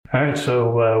All right,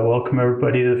 so welcome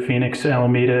everybody to the Phoenix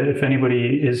Alameda. If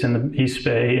anybody is in the East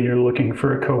Bay and you're looking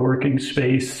for a co-working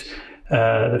space,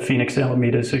 the Phoenix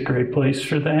Alameda is a great place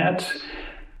for that.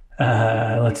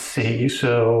 Let's see,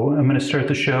 so I'm going to start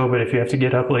the show, but if you have to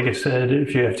get up, like I said,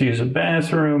 if you have to use a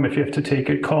bathroom, if you have to take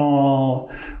a call,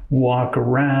 walk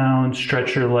around,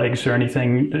 stretch your legs or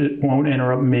anything, it won't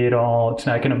interrupt me at all. It's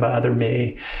not going to bother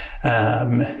me.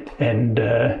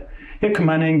 Yeah,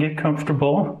 come on in, get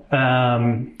comfortable.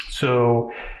 I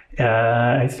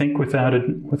think without I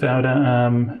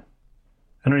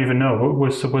don't even know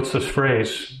what's this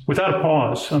phrase. Without a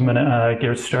pause, I'm gonna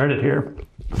get started here.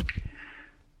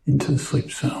 Into the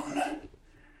sleep zone,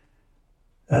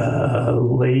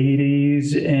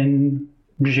 ladies and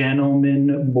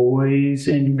gentlemen, boys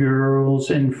and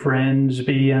girls, and friends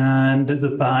beyond the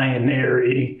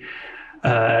binary.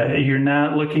 You're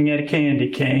not looking at a candy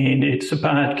cane. It's a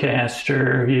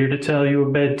podcaster here to tell you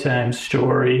a bedtime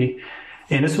story,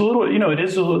 and it's a little,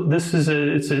 this is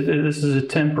a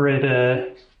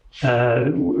temperate.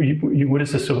 What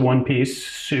is this? A one-piece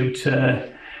suit,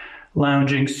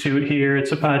 lounging suit here.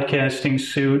 It's a podcasting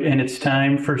suit, and it's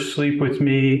time for Sleep With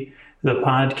Me, the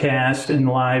podcast and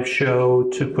live show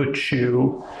to put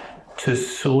you to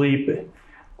sleep.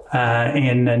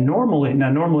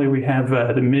 Normally we have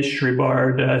the Mystery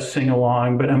Bard sing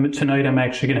along, but tonight I'm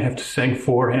actually going to have to sing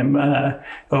for him.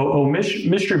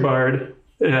 Mystery Bard,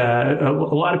 a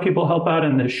lot of people help out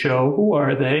on this show. Who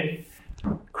are they?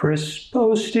 Chris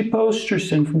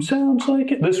Posterson from Sounds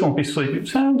Like It. This won't be sleepy.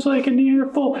 Sounds Like an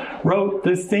Earful. Wrote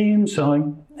the theme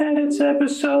song. Edits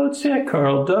episodes. Yeah,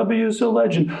 Carl W.'s a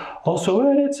legend. Also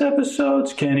edits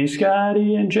episodes. Kenny,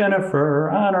 Scotty, and Jennifer.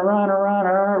 On our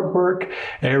artwork.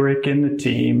 Eric and the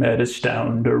team at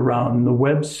Astoundr on the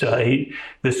website.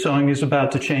 This song is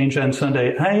about to change on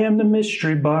Sunday. I am the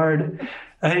Mystery Bard.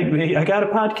 I got a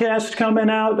podcast coming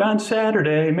out on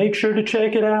Saturday. Make sure to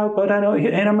check it out.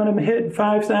 I'm going to hit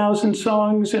 5,000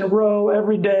 songs in a row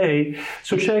every day.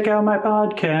 So check out my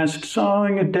podcast,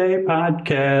 Song a Day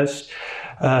Podcast.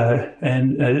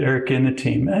 And Eric and the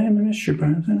team. I am a mystery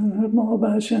bird. I'm all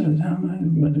about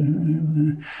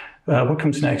what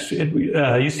comes next?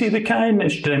 You see the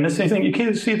kindness. Did I miss anything? You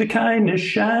can't see the kindness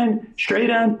shine straight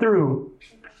on through.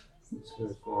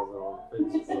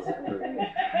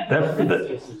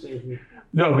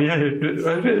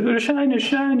 The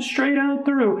shine straight on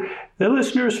through. The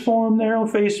listeners form their own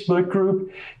Facebook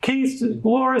group. Keith,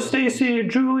 Laura, Stacy,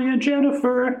 Julie, and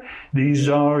Jennifer. These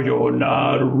are your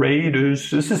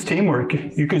moderators. This is teamwork.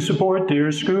 You can support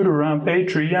Dear Scooter on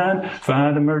Patreon.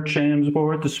 Find the merch and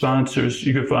support the sponsors.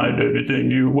 You can find everything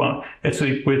you want at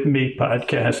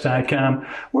sleepwithmepodcast.com.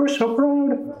 We're so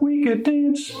proud we could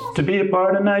dance to be a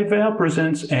part of Night Vale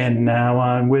Presents. And now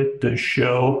on with the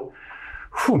show.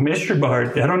 Whew, Mystery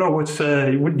Bard, I don't know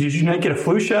did you not get a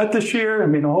flu shot this year? I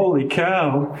mean, holy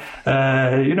cow.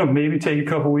 Maybe take a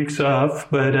couple weeks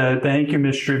off, but thank you,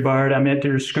 Mystery Bard. I'm at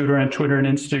Dear Scooter on Twitter and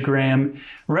Instagram.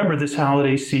 Remember this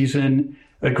holiday season,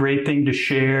 a great thing to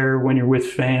share when you're with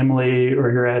family or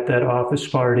you're at that office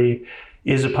party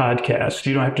is a podcast.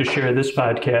 You don't have to share this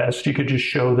podcast. You could just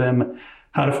show them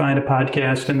how to find a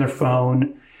podcast in their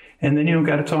phone. And then you don't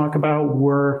got to talk about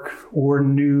work or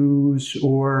news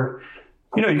or...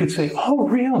 you could say, oh,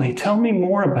 really? Tell me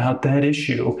more about that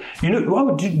issue.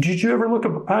 Did you ever look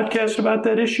up a podcast about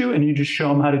that issue? And you just show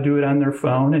them how to do it on their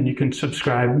phone, and you can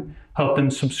help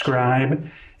them subscribe. And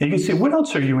you can say, what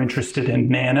else are you interested in,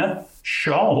 Nana?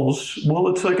 Shawls? Well,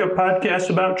 it's like a podcast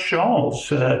about shawls.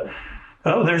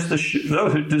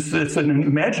 It's an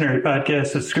imaginary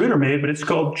podcast that Scooter made, but it's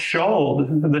called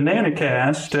Shawled, the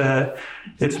Nanacast.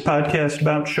 It's a podcast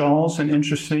about shawls and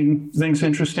things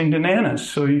interesting to nanas.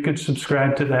 So you could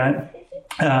subscribe to that.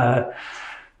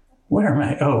 Where am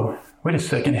I? Oh, wait a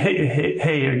second.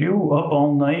 Hey, are you up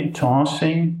all night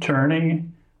tossing,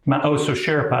 turning? So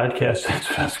share a podcast. That's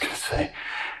what I was going to say.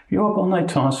 You up all night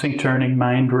tossing, turning,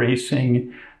 mind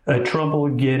racing, trouble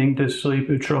getting to sleep,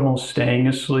 trouble staying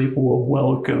asleep? Well,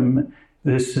 welcome.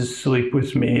 This is Sleep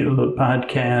With Me, the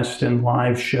podcast and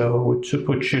live show to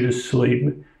put you to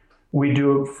sleep. We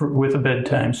do it with a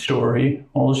bedtime story.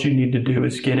 All you need to do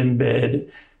is get in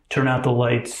bed, turn out the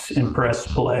lights, and press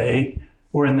play.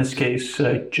 Or in this case,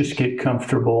 just get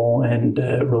comfortable and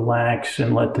relax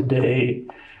and let the day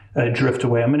drift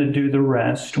away. I'm going to do the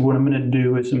rest. What I'm going to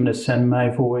do is I'm going to send my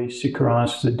voice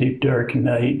across the deep, dark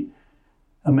night.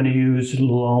 I'm going to use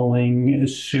lulling,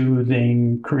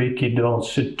 soothing, creaky,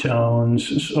 dulcet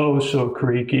tones. Oh, so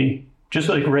creaky. Just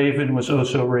like Raven was oh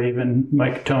so Raven, my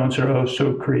tones are oh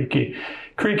so creaky.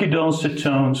 Creaky, dulcet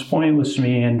tones, pointless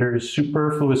meanders,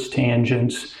 superfluous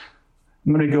tangents.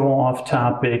 I'm going to go off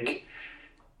topic.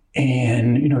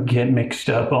 and, get mixed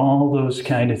up, all those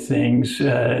kind of things,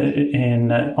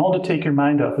 and all to take your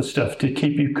mind off of stuff, to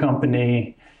keep you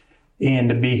company and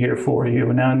to be here for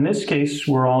you. Now, in this case,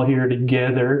 we're all here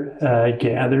together,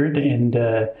 gathered, and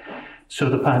so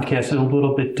the podcast is a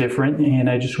little bit different, and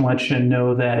I just want you to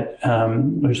know that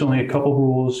there's only a couple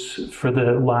rules for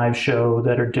the live show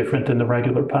that are different than the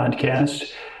regular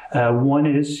podcast. One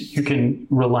is you can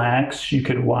relax, you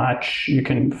could watch, you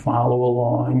can follow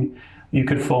along, you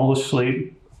could fall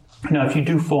asleep. Now, if you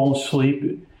do fall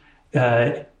asleep,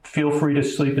 feel free to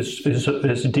sleep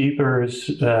as deep or as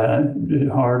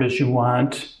hard as you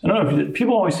want. I don't know,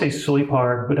 people always say sleep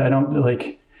hard, but I don't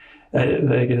like.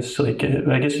 I guess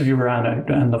if you were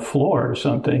on the floor or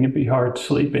something, it'd be hard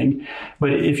sleeping.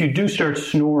 But if you do start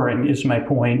snoring, is my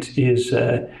point,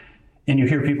 and you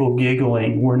hear people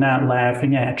giggling, we're not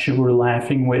laughing at you, we're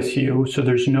laughing with you. So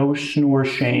there's no snore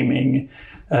shaming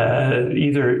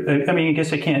either. I mean, I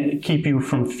guess I can't keep you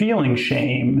from feeling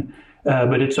shame,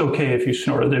 but it's okay if you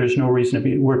snore. There's no reason to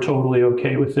be. We're totally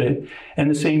okay with it.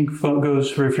 And the same goes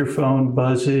for if your phone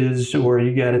buzzes or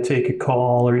you got to take a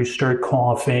call or you start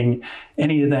coughing.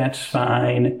 Any of that's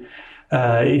fine.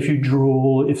 If you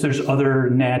drool, if there's other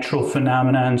natural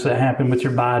phenomenons that happen with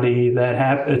your body,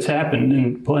 it's happened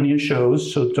in plenty of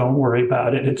shows, so don't worry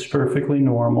about it. It's perfectly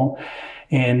normal,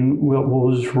 and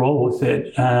we'll just roll with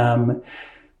it.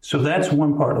 So that's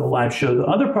one part of the live show. The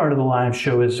other part of the live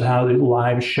show is how the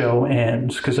live show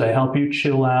ends, because I help you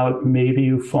chill out. Maybe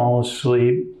you fall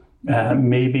asleep.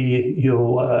 Maybe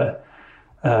you'll,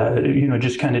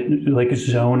 just kind of like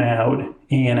zone out.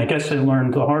 And I guess I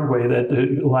learned the hard way that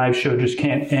the live show just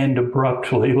can't end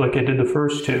abruptly like I did the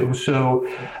first two. So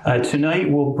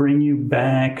tonight we'll bring you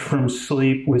back from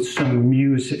sleep with some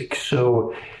music.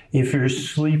 So if you're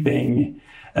sleeping,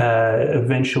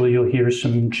 eventually you'll hear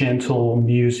some gentle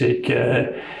music,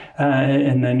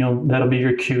 and then that'll be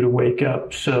your cue to wake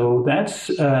up. So that's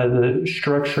the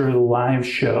structure of the live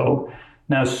show.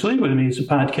 Now, Sleep With Me is a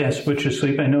podcast put you to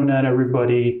sleep. I know not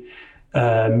everybody,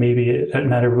 maybe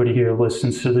not everybody here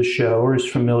listens to the show or is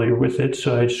familiar with it,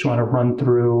 so I just want to run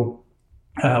through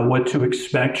what to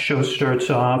expect. Show starts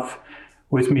off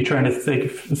with me trying to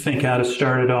think how to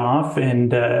start it off,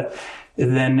 and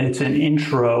then it's an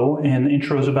intro, and the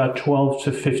intro is about 12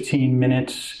 to 15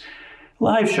 minutes.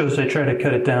 Live shows, I try to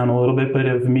cut it down a little bit, but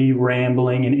of me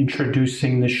rambling and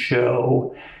introducing the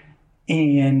show.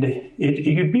 And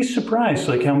you'd be surprised,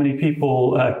 like how many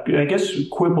people, I guess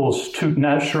quibble's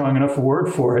not strong enough a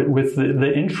word for it with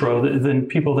the intro than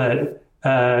people that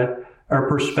are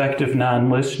prospective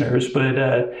non-listeners. But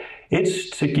it's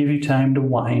to give you time to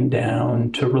wind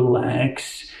down, to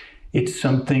relax. It's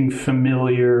something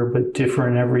familiar but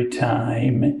different every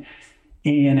time.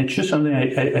 And it's just something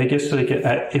I guess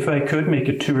if I could make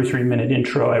a 2 or 3 minute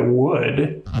intro, I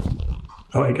would.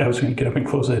 Oh, I was going to get up and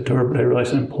close that door, but I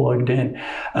realized I'm plugged in.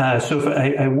 So if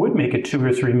I would make a 2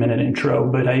 or 3 minute intro,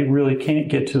 but I really can't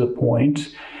get to the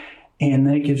point. And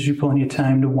then it gives you plenty of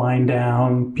time to wind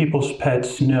down. People's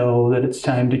pets know that it's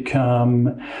time to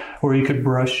come. Or you could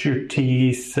brush your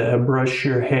teeth, brush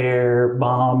your hair,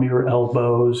 balm your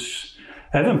elbows.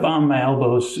 I haven't balmed my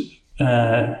elbows.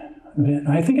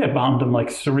 I think I balmed them like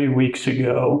 3 weeks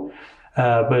ago.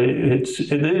 But it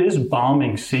is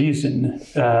balming season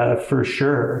for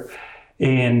sure.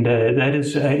 And that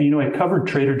is, I covered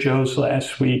Trader Joe's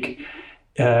last week.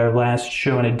 Last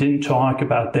show, and I didn't talk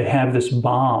about they have this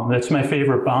balm. That's my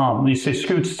favorite balm. You say,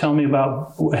 Scoots, tell me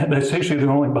about, that's actually the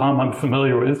only balm I'm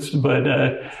familiar with. But,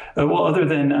 other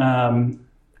than, I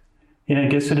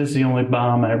guess it is the only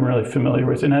balm I'm really familiar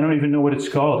with. And I don't even know what it's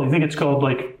called. I think it's called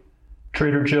like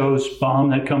Trader Joe's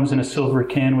balm that comes in a silver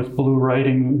can with blue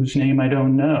writing, whose name I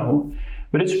don't know.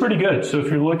 But it's pretty good. So if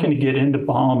you're looking to get into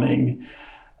balming,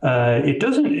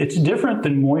 it's different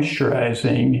than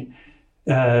moisturizing.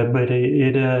 But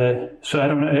so I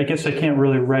don't know, I guess I can't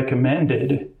really recommend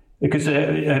it because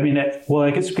I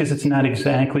guess because it's not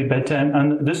exactly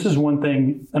bedtime. This is one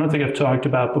thing I don't think I've talked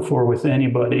about before with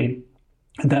anybody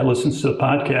that listens to the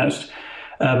podcast.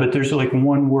 But there's like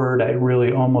one word I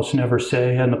really almost never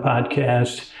say on the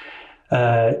podcast.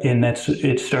 And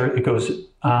it goes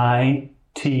ITCH.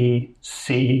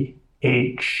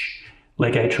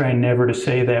 Like I try never to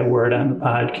say that word on the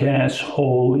podcast.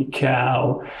 Holy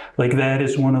cow. Like that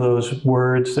is one of those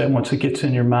words that once it gets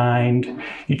in your mind,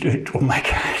 oh my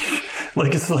gosh.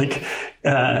 Like it's like,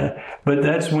 but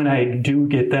that's when I do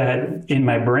get that in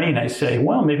my brain. I say,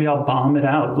 well, maybe I'll bomb it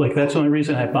out. Like that's the only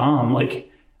reason I bomb.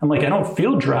 I'm like, I don't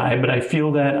feel dry, but I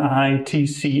feel that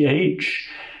ITCH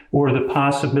or the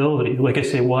possibility. Like I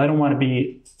say, well, I don't want to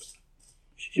be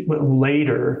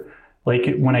later.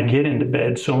 like when I get into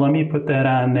bed. So let me put that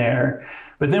on there.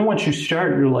 But then once you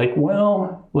start, you're like,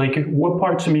 well, like what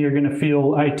parts of me are going to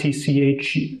feel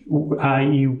ITCHIE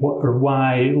or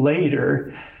Y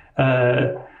later?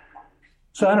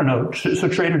 So I don't know. So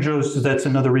Trader Joe's, that's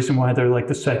another reason why they're like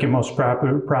the second most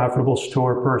profitable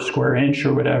store per square inch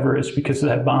or whatever, is because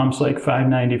that bomb's like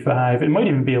 $5.95. It might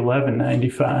even be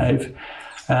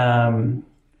 $11.95.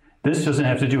 This doesn't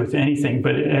have to do with anything,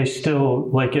 but I still,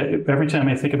 like, every time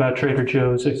I think about Trader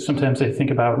Joe's, sometimes I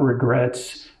think about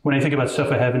regrets when I think about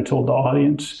stuff I haven't told the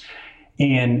audience.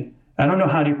 And I don't know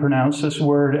how do you pronounce this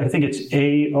word. I think it's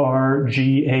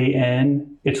ARGAN.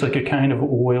 It's like a kind of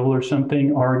oil or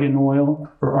something, argan oil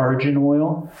or argan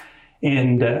oil.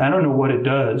 And I don't know what it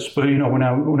does, but when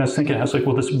I was thinking, I was like,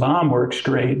 well, this bomb works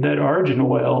great. That argan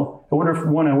oil, I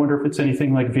wonder if it's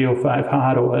anything like VO5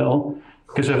 hot oil,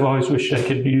 because I've always wished I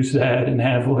could use that and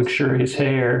have luxurious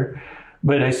hair.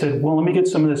 But I said, well, let me get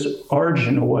some of this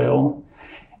argan oil.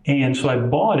 And so I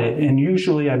bought it, and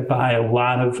usually I buy a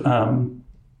lot of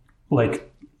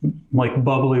like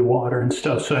bubbly water and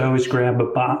stuff. So I always grab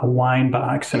a wine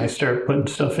box and I start putting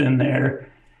stuff in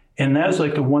there. And that was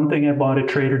like the one thing I bought at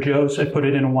Trader Joe's. I put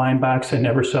it in a wine box. I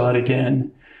never saw it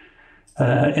again.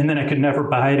 And then I could never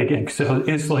buy it again because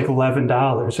it's like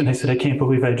 $11. And I said, I can't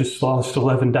believe I just lost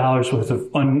 $11 worth of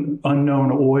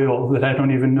unknown oil that I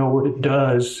don't even know what it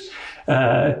does.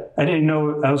 I didn't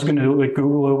know. I was going to like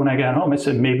Google it when I got home. I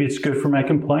said, maybe it's good for my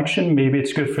complexion. Maybe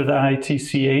it's good for the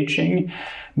ITCHing.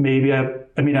 Maybe I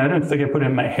don't think I put it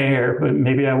in my hair, but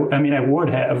maybe I would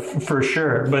have for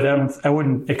sure, but I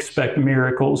wouldn't expect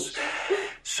miracles.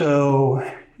 So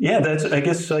yeah, that's why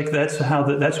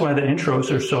the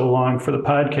intros are so long for the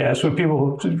podcast. When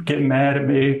people get mad at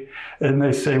me and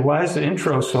they say, why is the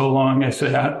intro so long? I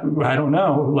say, I don't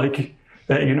know. Like,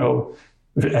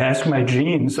 ask my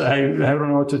genes. I don't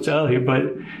know what to tell you, but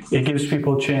it gives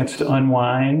people a chance to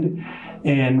unwind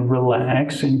and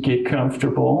relax and get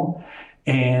comfortable.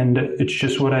 And it's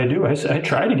just what I do. I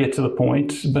try to get to the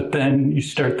point, but then you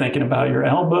start thinking about your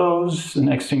elbows. The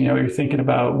next thing you know, you're thinking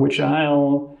about which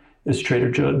aisle is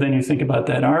Trader Joe. Then you think about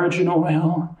that argan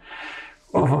oil.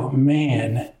 Oh,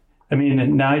 man. I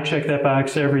mean, now I check that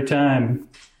box every time,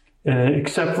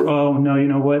 except for, oh, no, you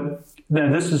know what?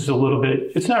 Now, this is a little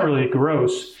bit, it's not really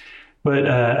gross, but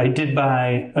I did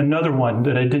buy another one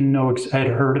that I didn't know I had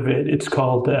heard of it. It's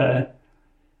called...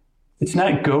 it's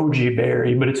not goji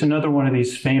berry, but it's another one of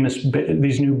these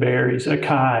these new berries,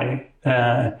 acai.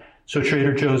 So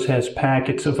Trader Joe's has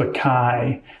packets of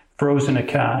acai, frozen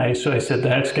acai. So I said,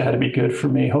 that's got to be good for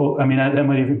me. That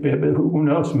might even be, who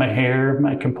knows, my hair,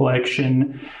 my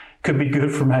complexion, could be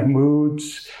good for my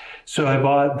moods. So I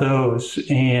bought those.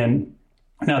 And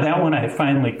now that one I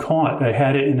finally caught. I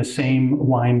had it in the same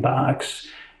wine box.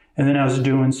 And then I was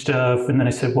doing stuff. And then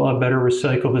I said, well, I better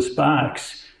recycle this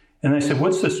box. And I said,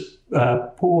 what's this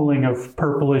pooling of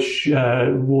purplish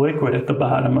liquid at the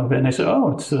bottom of it? And I said,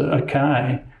 oh, it's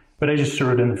acai. But I just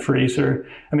threw it in the freezer.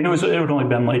 It would only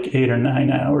been like 8 or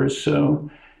 9 hours.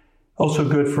 So also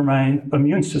good for my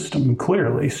immune system,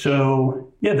 clearly.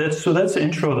 So yeah, that's the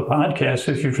intro of the podcast.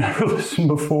 If you've never listened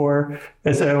before,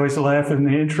 as I always laugh in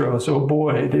the intro. So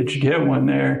boy, did you get one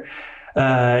there.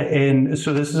 And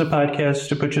so this is a podcast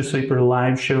to put you to sleep, or a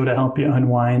live show to help you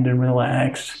unwind and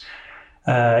relax.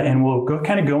 And we'll go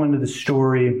into the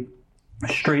story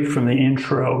straight from the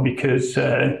intro, because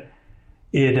it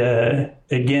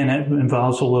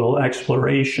involves a little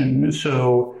exploration.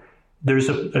 So there's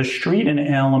a street in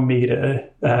Alameda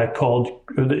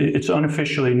it's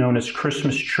unofficially known as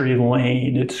Christmas Tree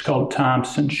Lane. It's called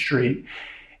Thompson Street,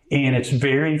 and it's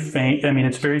very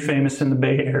it's very famous in the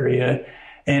Bay Area.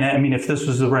 And if this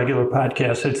was a regular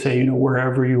podcast, I'd say,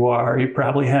 wherever you are, you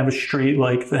probably have a street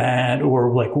like that,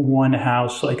 or like one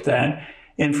house like that.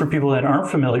 And for people that aren't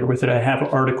familiar with it, I have an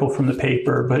article from the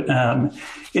paper, but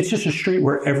it's just a street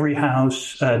where every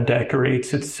house decorates.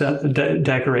 There's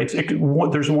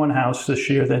one house this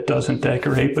year that doesn't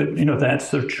decorate, but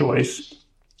that's their choice.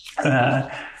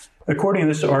 According to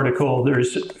this article,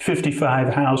 there's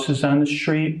 55 houses on the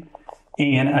street.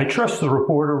 And I trust the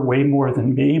reporter way more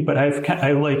than me, but how I am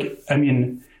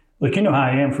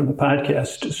from the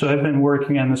podcast. So I've been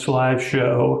working on this live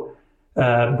show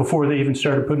before they even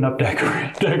started putting up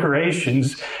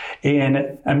decorations.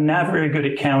 And I'm not very good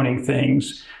at counting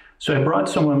things. So I brought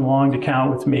someone along to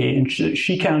count with me, and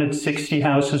she counted 60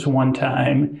 houses one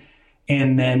time,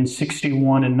 and then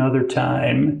 61 another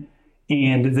time.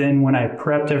 And then when I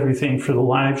prepped everything for the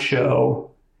live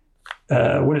show,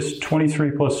 what is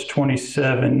 23 plus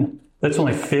 27? That's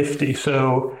only 50.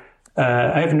 So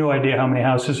I have no idea how many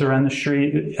houses are on the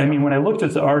street. When I looked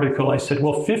at the article, I said,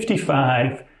 well,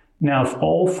 55, Now, if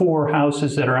all 4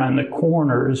 houses that are on the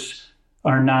corners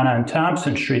are not on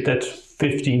Thompson Street, that's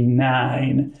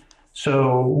 59.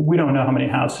 So we don't know how many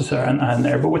houses are on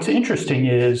there. But what's interesting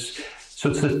is,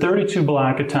 so it's the 32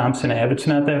 block of Thompson Ave. It's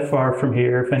not that far from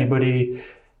here. If anybody,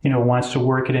 wants to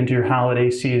work it into your holiday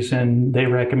season, they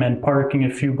recommend parking a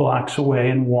few blocks away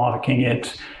and walking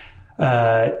it.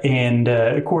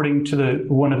 According to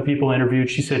one of the people interviewed,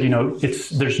 she said,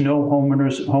 there's no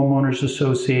homeowners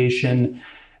association.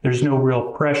 There's no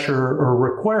real pressure or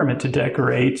requirement to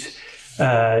decorate.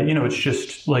 It's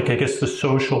just like, I guess, the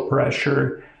social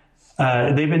pressure.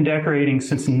 They've been decorating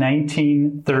since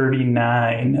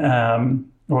 1939.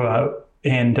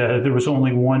 And there was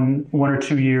only one or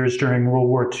 2 years during World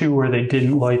War II where they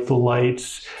didn't light the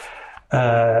lights.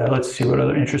 Let's see what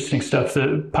other interesting stuff.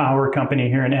 The power company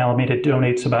here in Alameda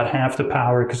donates about half the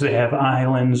power because they have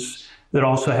islands that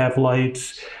also have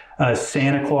lights.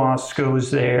 Santa Claus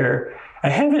goes there. I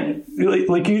haven't,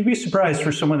 you'd be surprised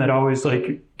for someone that always,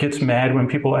 gets mad when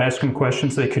people ask them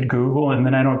questions they could Google, and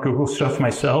then I don't Google stuff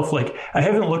myself. I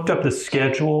haven't looked up the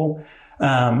schedule,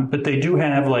 but they do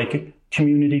have,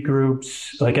 community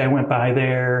groups. I went by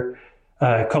there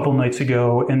a couple nights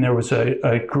ago, and there was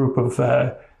a group of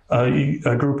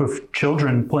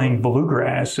children playing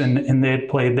bluegrass, and they had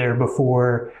played there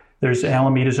before. There's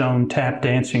Alameda's own tap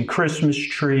dancing Christmas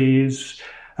trees,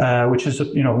 which is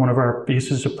one of our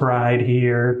pieces of pride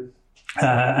here.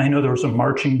 I know there was a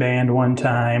marching band one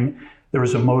time. There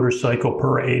was a motorcycle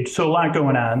parade. So a lot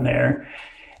going on there.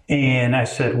 And I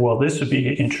said, well, this would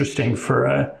be interesting for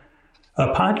a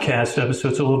podcast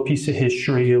episode. It's a little piece of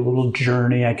history, a little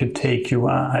journey I could take you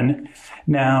on.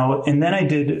 Now, and then I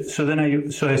did, so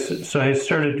I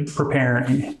started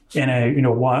preparing, and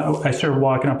I started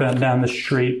walking up and down the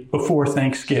street before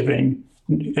Thanksgiving,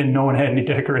 and no one had any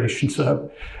decorations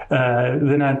up.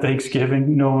 Then on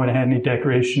Thanksgiving, no one had any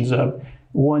decorations up.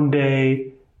 One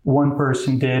day, one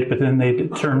person did, but then they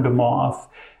turned them off.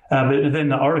 But then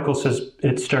the article says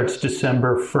it starts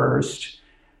December 1st.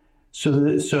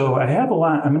 So I have a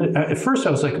lot. At first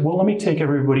I was like, well, let me take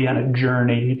everybody on a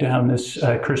journey down this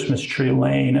Christmas tree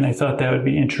lane, and I thought that would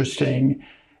be interesting.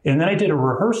 And then I did a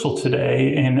rehearsal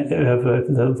today of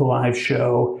the live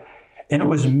show, and it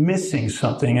was missing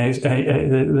something.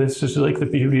 This is like the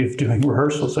beauty of doing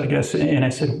rehearsals, I guess. And I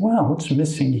said, well, what's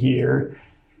missing here?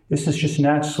 This is just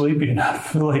not sleepy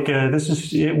enough.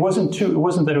 It wasn't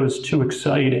that it was too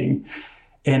exciting.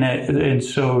 And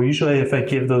so usually if I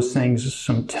give those things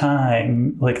some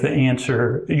time, the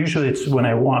answer, usually it's when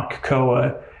I walk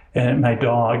Koa and my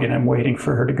dog and I'm waiting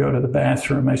for her to go to the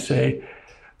bathroom, I say,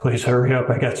 please hurry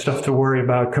up. I got stuff to worry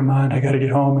about. Come on, I got to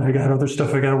get home. I got other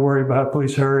stuff I got to worry about.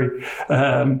 Please hurry.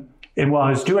 And while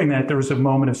I was doing that, there was a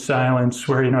moment of silence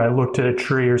where, I looked at a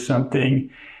tree or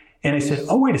something and I said,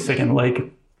 oh, wait a second.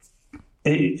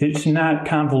 It's not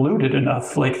convoluted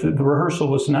enough. The rehearsal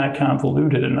was not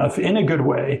convoluted enough in a good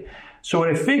way. So what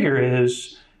I figure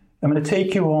is I'm going to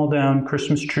take you all down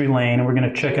Christmas Tree Lane and we're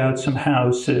going to check out some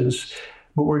houses,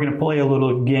 but we're going to play a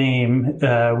little game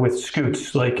with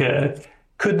Scoots.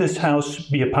 Could this house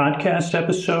be a podcast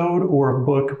episode or a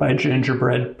book by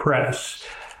Gingerbread Press?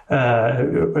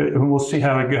 We'll see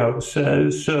how it goes.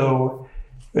 So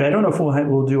I don't know if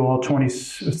we'll do all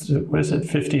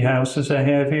 50 houses I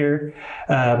have here.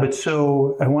 But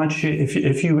so I want you,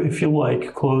 if you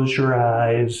like, close your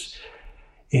eyes,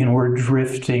 and we're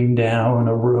drifting down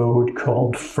a road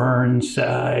called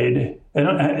Fernside.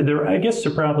 I guess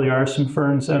there probably are some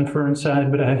ferns on Fernside,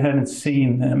 but I haven't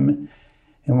seen them.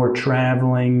 And we're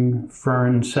traveling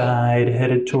Fernside,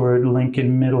 headed toward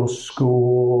Lincoln Middle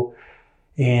School.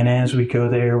 And as we go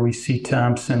there, we see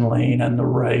Thompson Lane on the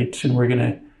right. And we're going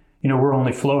to, we're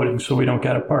only floating, so we don't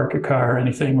got to park a car or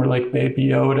anything. We're like Baby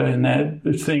Yoda and that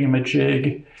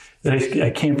thingamajig. I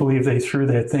can't believe they threw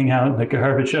that thing out in the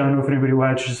garbage. I don't know if anybody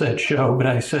watches that show, but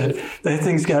I said, that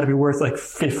thing's got to be worth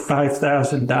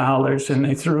 $5,000, and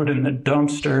they threw it in the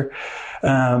dumpster.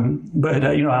 But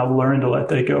I'll learn to let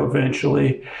that go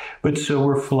eventually. But so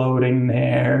we're floating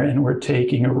there, and we're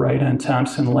taking a right on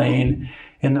Thompson Lane.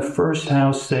 And the first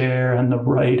house there on the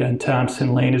right on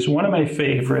Thompson Lane is one of my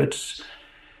favorites.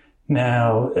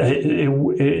 Now,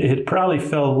 it probably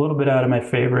fell a little bit out of my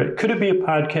favorite. Could it be a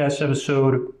podcast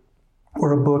episode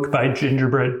or a book by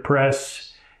Gingerbread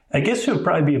Press? I guess it would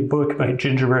probably be a book by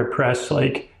Gingerbread Press,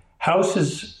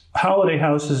 holiday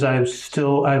houses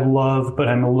I love, but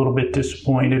I'm a little bit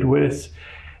disappointed with.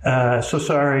 So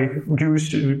sorry,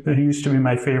 it used to be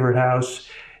my favorite house.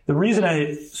 The reason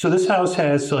this house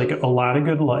has a lot of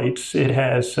good lights. It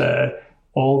has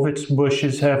all of its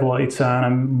bushes have lights on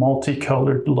them,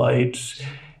 multicolored lights.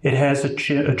 It has a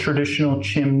traditional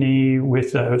chimney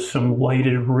with some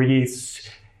lighted wreaths.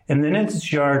 And then in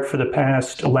its yard for the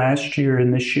last year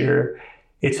and this year,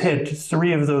 it's had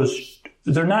 3 of those.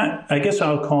 They're not, I guess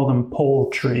I'll call them pole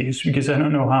trees because I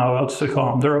don't know how else to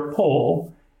call them. They're a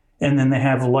pole, and then they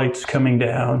have lights coming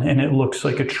down, and it looks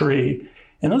like a tree.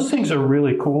 And those things are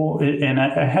really cool. And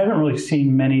I haven't really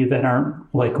seen many that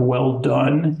aren't like well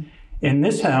done. In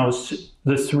this house,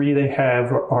 the 3 they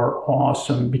have are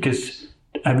awesome because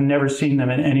I've never seen them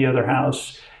in any other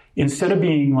house. Instead of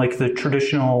being like the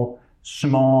traditional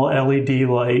small LED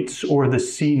lights or the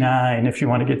C9, if you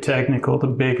want to get technical, the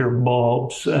bigger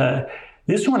bulbs,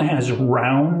 this one has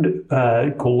round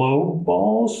globe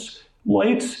balls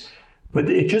lights, but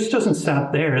it just doesn't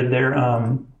stop there. They're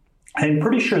I'm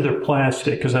pretty sure they're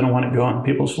plastic because I don't want to go on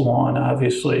people's lawn,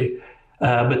 obviously.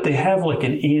 But they have like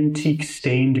an antique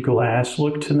stained glass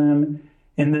look to them.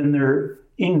 And then they're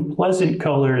in pleasant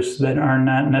colors that are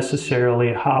not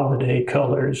necessarily holiday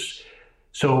colors.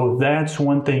 So that's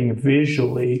one thing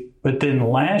visually. But then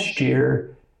last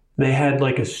year, they had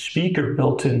like a speaker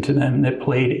built into them that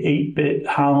played 8-bit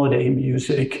holiday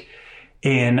music.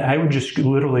 And I would just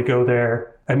literally go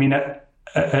there. I mean,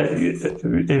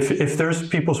 if there's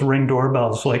people's Ring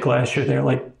doorbells like last year, they're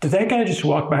like, did that guy just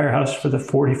walk by our house for the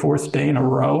 44th day in a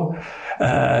row?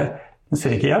 And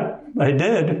say, yep, I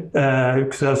did,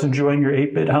 because I was enjoying your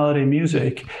 8-bit holiday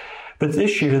music. But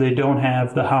this year they don't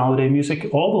have the holiday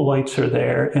music. All the lights are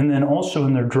there. And then also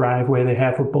in their driveway, they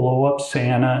have a blow-up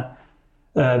Santa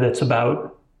that's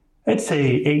about, I'd say,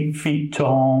 8 feet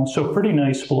tall. So pretty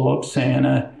nice blow-up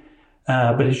Santa.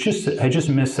 But I just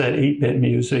miss that 8-bit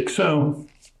music. So,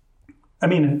 I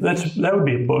mean, that would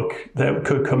be a book that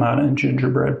could come out in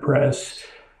Gingerbread Press.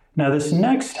 Now, this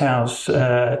next house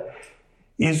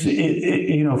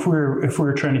if we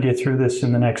were trying to get through this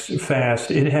in the next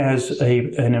fast, it has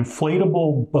an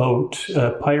inflatable boat,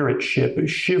 a pirate ship,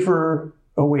 Shiver.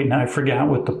 Oh wait, now I forgot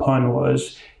what the pun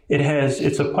was.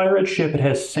 It's a pirate ship. It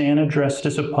has Santa dressed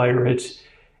as a pirate.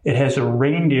 It has a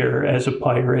reindeer as a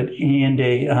pirate and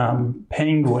a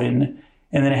penguin,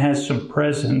 and then it has some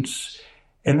presents.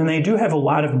 And then they do have a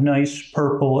lot of nice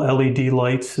purple LED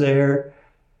lights there.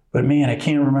 But man, I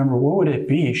can't remember. What would it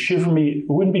be? Shiver Me, it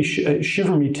wouldn't be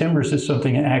Shiver Me Timbers is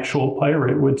something an actual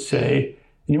pirate would say.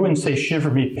 And you wouldn't say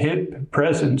Shiver Me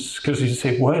Presents because you'd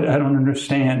say, what? I don't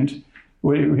understand.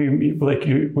 What do you mean? What do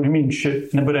you mean?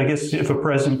 But I guess if a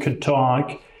present could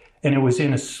talk and it was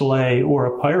in a sleigh or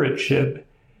a pirate ship,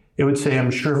 it would say,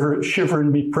 I'm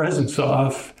shivering me presents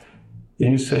off.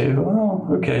 And you say, well,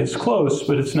 okay, it's close,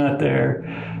 but it's not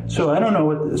there. So I don't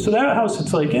know so that house,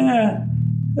 it's like,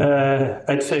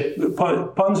 I'd say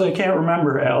puns I can't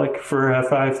remember, Alec, for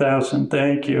 5,000.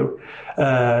 Thank you.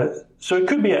 So it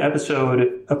could be a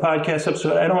podcast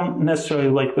episode. I don't necessarily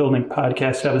like building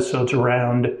podcast episodes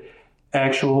around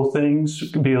actual things.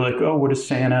 It could be like, oh, what'd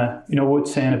Santa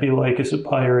be like as a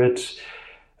pirate?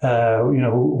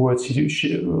 What's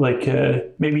he like?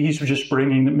 Maybe he's just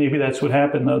maybe that's what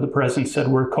happened though. The president said,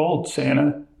 we're cold,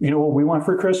 Santa. You know what we want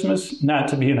for Christmas? Not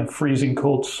to be in a freezing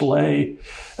cold sleigh,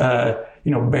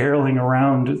 barreling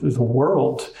around the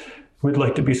world. We'd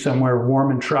like to be somewhere warm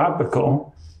and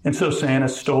tropical. And so Santa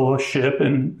stole a ship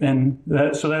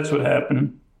so that's what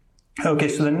happened. Okay.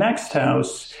 So the next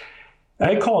house,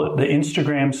 I call it the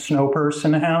Instagram snow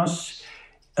person house.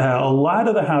 A lot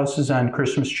of the houses on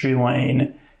Christmas Tree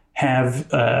Lane have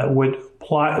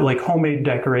homemade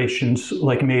decorations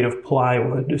like made of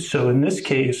plywood. So in this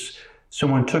case,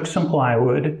 someone took some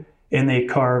plywood and they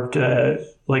carved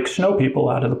like snow people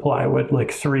out of the plywood,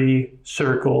 like 3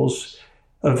 circles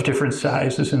of different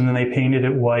sizes, and then they painted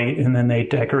it white and then they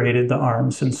decorated the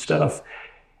arms and stuff.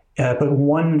 But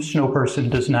one snow person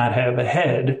does not have a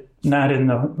head, not in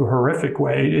the horrific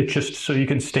way. It's just so you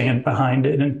can stand behind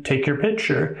it and take your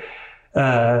picture.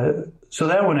 So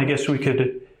that one, I guess we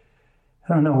could,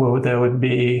 I don't know what that would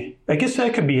be. I guess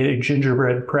that could be a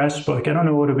Gingerbread Press book. I don't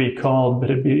know what it'd be called,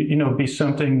 but it'd be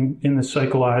something in the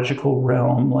psychological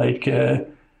realm, like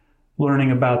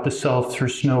learning about the self through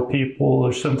snow people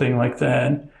or something like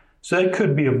that. So that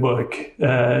could be a book.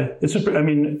 It's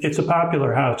a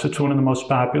popular house. It's one of the most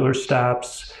popular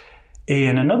stops.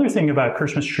 And another thing about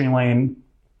Christmas Tree Lane,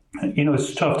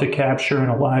 it's tough to capture in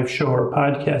a live show or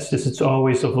podcast, is it's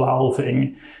always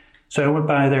evolving. So I went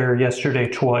by there yesterday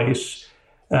twice,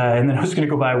 and then I was going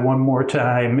to go by one more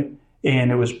time,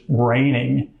 and it was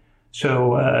raining.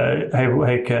 So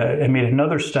I made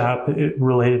another stop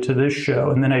related to this show,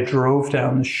 and then I drove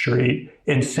down the street,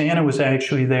 and Santa was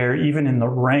actually there even in the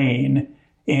rain.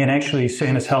 And actually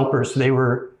Santa's helpers, they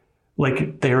were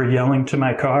yelling to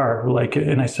my car,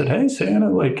 and I said, hey, Santa,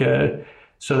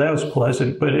 So that was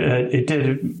pleasant, but it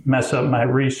did mess up my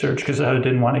research because I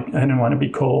didn't want to be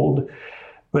cold.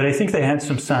 But I think they had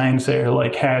some signs there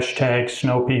like hashtag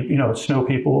snow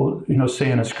people,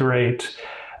 Santa's great.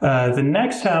 The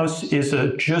next house is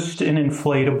just an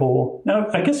inflatable. Now,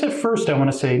 I guess at first I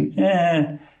want to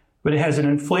say, but it has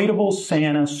an inflatable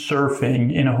Santa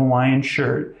surfing in a Hawaiian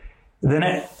shirt. Then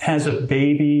it has a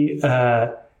baby,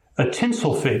 a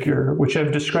tinsel figure, which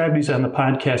I've described these on the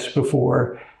podcast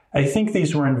before. I think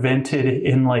these were invented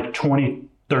in like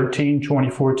 2013,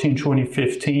 2014,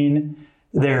 2015.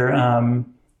 They're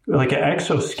like an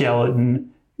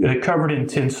exoskeleton covered in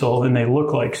tinsel, and they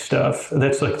look like stuff.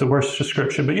 That's like the worst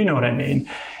description, but you know what I mean.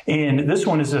 And this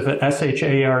one is of an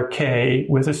SHARK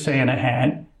with a Santa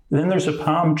hat. Then there's a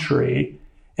palm tree.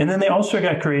 And then they also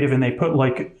got creative and they put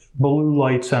like blue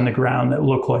lights on the ground that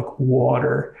look like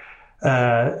water.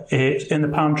 And the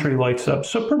palm tree lights up.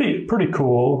 So pretty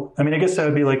cool. I mean, I guess that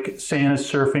would be like Santa's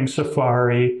surfing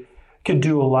safari. Can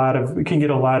get a lot of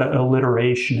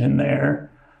alliteration in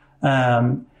there.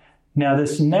 Now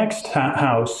this next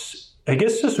house, I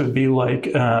guess this would be like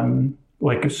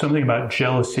something about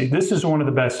jealousy. This is one of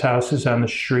the best houses on the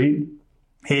street.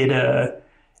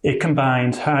 It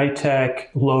combines high tech,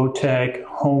 low tech,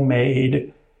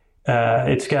 homemade.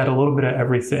 It's got a little bit of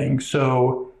everything.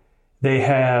 So they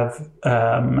have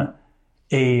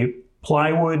a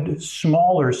plywood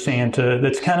smaller Santa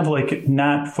that's kind of like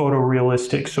not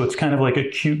photorealistic. So it's kind of like a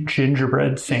cute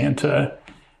gingerbread Santa.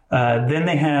 Then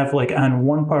they have like on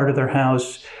one part of their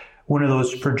house, one of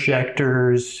those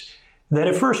projectors that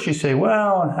at first you say,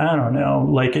 well, I don't know,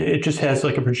 like it just has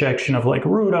like a projection of like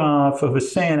Rudolph, of a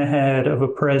Santa head, of a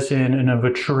present, and of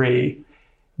a tree.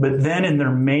 But then in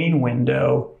their main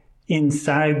window,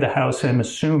 inside the house, I'm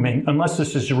assuming, unless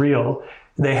this is real,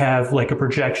 they have like a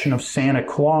projection of Santa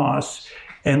Claus,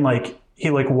 and like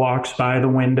he like walks by the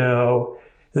window,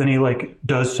 then he like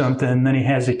does something, then he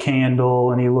has a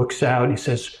candle and he looks out and he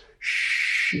says,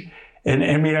 shh. And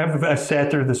I mean, I've sat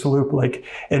through this loop, like,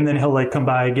 and then he'll like come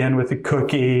by again with a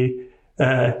cookie.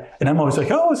 And I'm always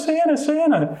like, oh,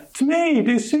 Santa, it's me.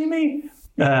 Do you see me?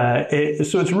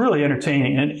 So it's really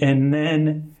entertaining. And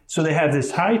then, so they have this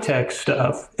high tech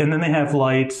stuff, and then they have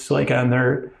lights like on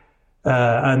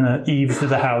the eaves of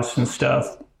the house and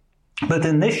stuff. But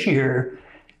then this year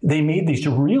they made these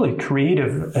really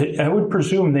creative, I would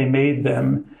presume they made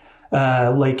them,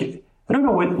 like, I don't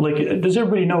know what, like, does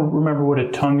everybody remember what a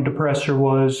tongue depressor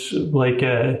was? Like,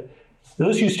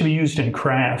 those used to be used in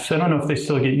crafts. I don't know if they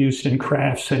still get used in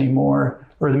crafts anymore,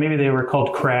 or maybe they were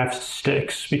called craft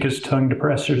sticks because tongue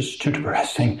depressor is too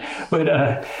depressing. But,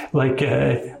 but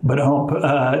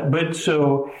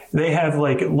so they have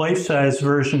like life-size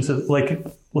versions of like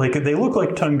they look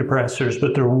like tongue depressors,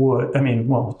 but they're wood. I mean,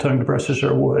 well, tongue depressors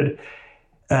are wood.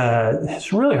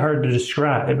 It's really hard to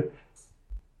describe.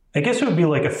 I guess it would be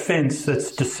like a fence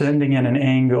that's descending at an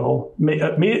angle.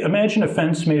 Imagine a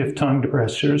fence made of tongue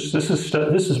depressors. This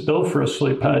is built for a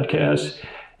sleep podcast.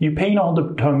 You paint all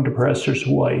the tongue depressors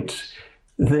white.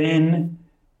 Then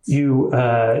you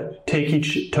take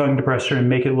each tongue depressor and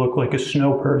make it look like a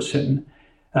snow person.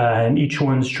 And each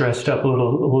one's dressed up a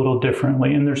little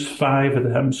differently. And there's 5 of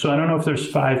them. So I don't know if there's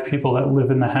 5 people that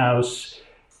live in the house,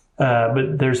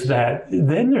 but there's that.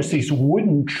 Then there's these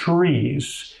wooden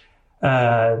trees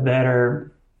that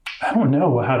are, I don't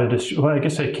know how to describe. Well, I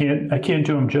guess I can't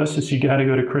do them justice. You got to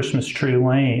go to Christmas Tree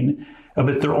Lane.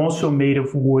 But they're also made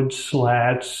of wood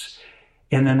slats,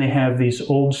 and then they have these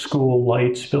old school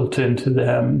lights built into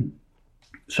them.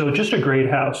 So just a great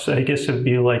house. I guess it'd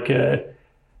be like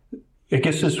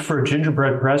this for a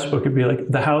gingerbread press book. It'd be like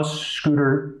the house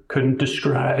Scooter couldn't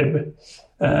describe,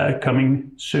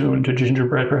 coming soon to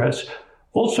Gingerbread Press.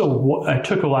 Also, I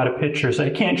took a lot of pictures. I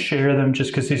can't share them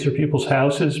just because these are people's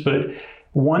houses, but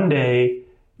one day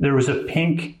there was a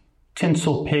pink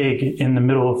tinsel pig in the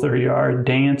middle of their yard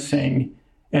dancing,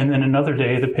 and then another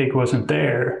day the pig wasn't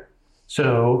there.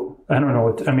 So I don't know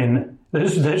what, I mean,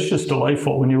 that's just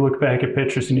delightful when you look back at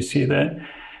pictures and you see that.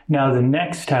 Now the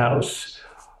next house,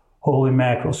 holy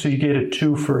mackerel, so you get a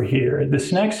twofer here.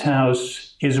 This next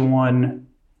house is one,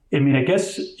 I mean, I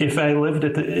guess if I lived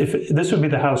if this would be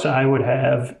the house I would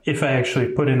have if I actually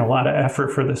put in a lot of effort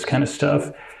for this kind of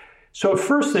stuff. So at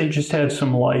first they just had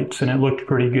some lights and it looked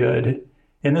pretty good.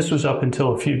 And this was up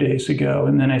until a few days ago.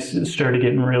 And then I started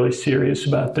getting really serious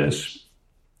about this.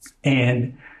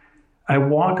 And I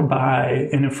walk by,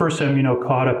 and at first I'm,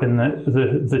 caught up in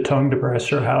the tongue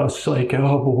depressor house, like,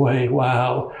 oh boy,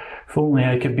 wow, if only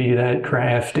I could be that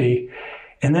crafty.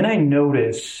 And then I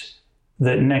notice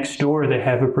that next door they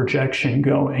have a projection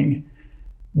going,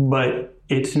 but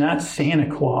it's not Santa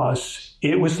Claus.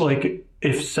 It was like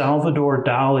if Salvador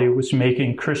Dali was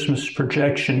making Christmas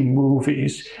projection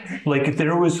movies. Like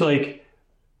there was like,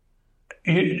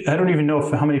 I don't even know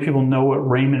how many people know what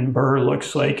Raymond Burr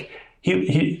looks like.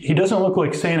 He doesn't look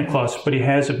like Santa Claus, but he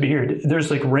has a beard. There's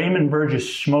like Raymond Burr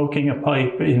just smoking a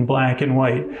pipe in black and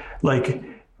white,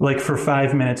 like for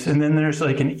 5 minutes. And then there's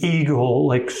like an eagle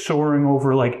like soaring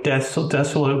over like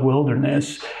desolate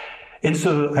wilderness. And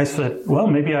so I said, well,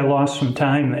 maybe I lost some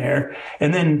time there.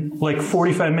 And then like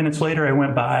 45 minutes later, I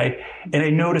went by and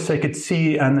I noticed I could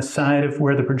see on the side of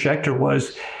where the projector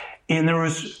was. And there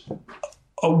was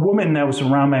a woman that was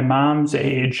around my mom's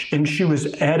age, and she was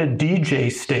at a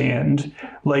DJ stand,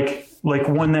 like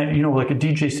one that, you know, like a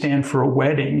DJ stand for a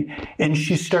wedding. And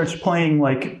she starts playing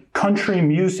like country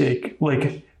music,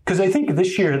 like, because I think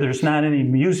this year there's not any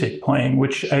music playing,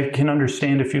 which I can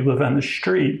understand if you live on the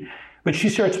street. But she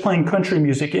starts playing country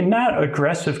music, and not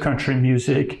aggressive country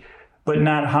music, but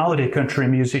not holiday country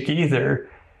music either.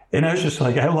 And I was just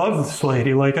like, I love this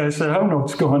lady. Like I said, I don't know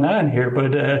what's going on here,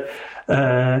 but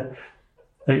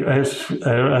I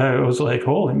was like,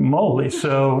 holy moly.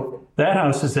 So that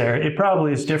house is there. It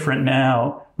probably is different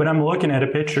now, but I'm looking at a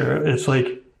picture. It's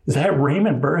like, is that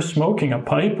Raymond Burr smoking a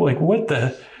pipe? Like what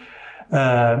the...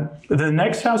 The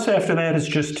next house after that is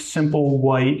just simple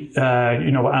white,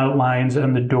 outlines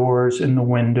on the doors and the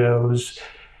windows.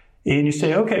 And you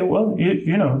say, okay, well,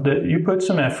 you put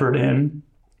some effort in.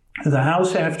 The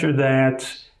house after that,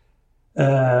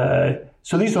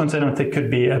 so these ones I don't think could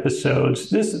be episodes.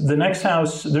 The next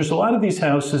house, there's a lot of these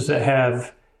houses that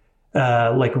have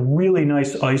like really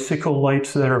nice icicle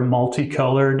lights that are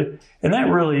multicolored. And that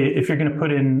really, if you're going to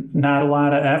put in not a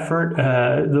lot of effort,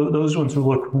 those ones will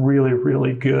look really,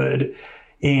 really good.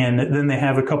 And then they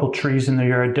have a couple trees in the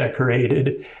yard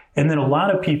decorated. And then a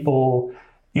lot of people,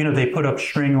 they put up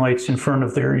string lights in front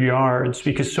of their yards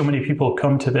because so many people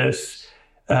come to this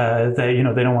that, they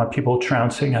don't want people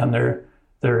trouncing on their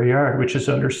yard, which is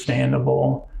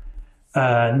understandable.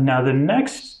 Now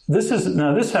this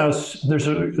house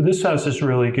is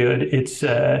really good.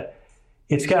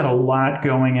 It's got a lot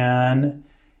going on,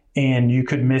 and you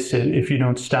could miss it if you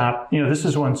don't stop. This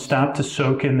is one stop to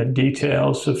soak in the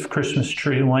details of Christmas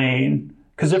Tree Lane.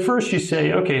 Because at first you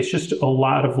say, okay, it's just a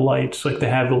lot of lights. Like they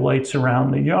have the lights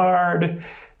around the yard,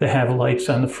 they have lights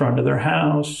on the front of their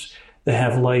house, they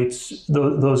have lights.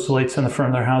 Those lights on the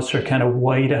front of their house are kind of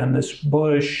white on this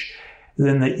bush.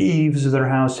 Then the eaves of their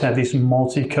house have these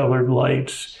multicolored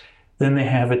lights. Then they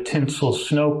have a tinsel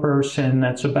snow person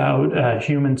that's about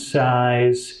human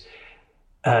size.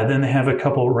 Then they have a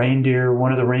couple reindeer.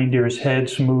 One of the reindeer's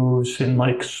heads moves in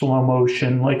like slow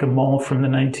motion, like a mole from the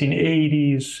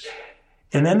 1980s.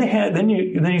 And then then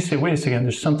you say, wait a second,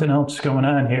 there's something else going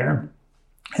on here.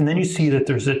 And then you see that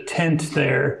there's a tent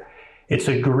there. It's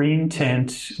a green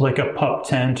tent, like a pup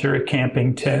tent or a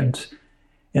camping tent.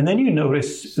 And then you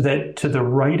notice that to the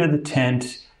right of the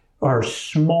tent are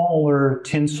smaller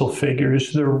tinsel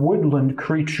figures. They're woodland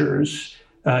creatures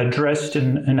dressed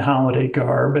in holiday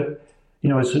garb,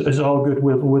 as all good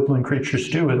woodland creatures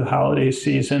do at the holiday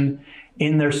season.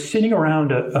 And they're sitting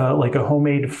around like a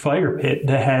homemade fire pit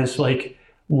that has like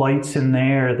lights in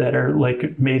there that are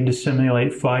like made to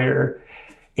simulate fire.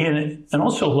 And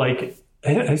also like,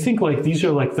 I think like these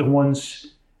are like the ones,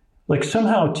 like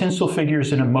somehow tinsel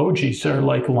figures and emojis are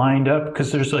like lined up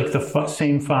because there's like the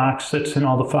same fox that's in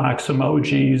all the fox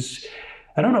emojis.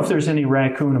 I don't know if there's any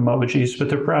raccoon emojis, but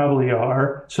there probably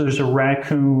are. So there's a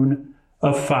raccoon,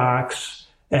 a fox.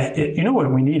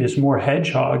 What we need is more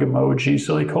hedgehog emojis.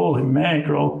 So like, holy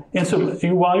mackerel. And so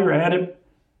while you're at it,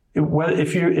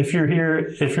 if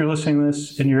you're listening to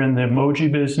this and you're in the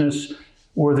emoji business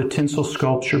or the tinsel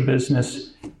sculpture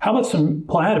business, how about some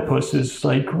platypuses?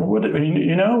 Like what,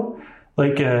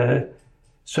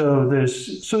 so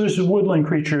there's woodland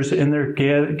creatures, and they're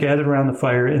gathered around the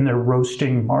fire and they're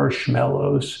roasting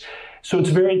marshmallows. So it's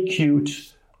very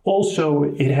cute. Also,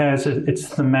 it's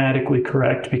thematically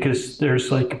correct because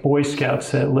there's like Boy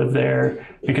Scouts that live there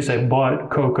because I bought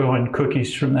cocoa and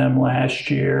cookies from them last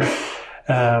year.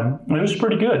 It was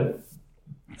pretty good.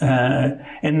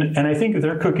 And I think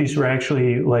their cookies were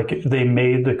actually like, they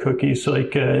made the cookies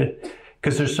like,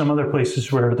 because there's some other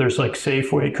places where there's like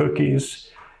Safeway cookies.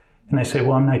 And they say,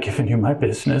 well, I'm not giving you my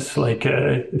business. Like,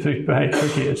 if you buy a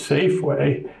cookie at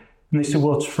Safeway. And they say,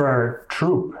 well, it's for our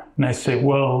troop. And I say,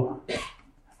 well,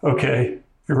 okay,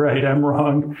 you're right, I'm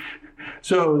wrong.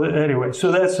 So anyway,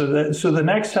 so the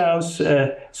next house,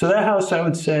 so that house, I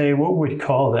would say, what would we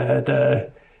call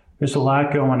that? There's a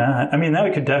lot going on. I mean,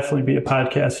 that could definitely be a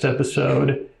podcast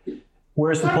episode.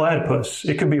 Where's the platypus?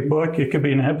 It could be a book. It could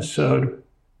be an episode.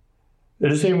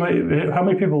 How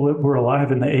many people were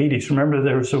alive in the 80s? Remember,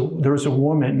 there was a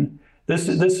woman. This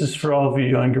is for all of you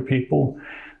younger people.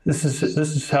 This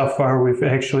is how far we've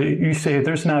actually. You say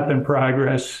there's not been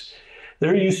progress.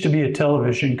 There used to be a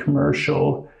television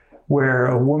commercial where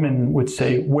a woman would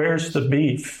say, "Where's the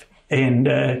beef?" and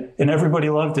everybody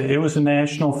loved it. It was a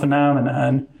national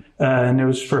phenomenon, and it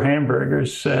was for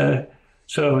hamburgers. So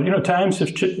times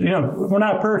have. We're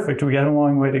not perfect. We got a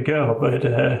long way to go,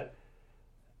 but.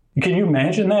 Can you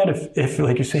imagine that if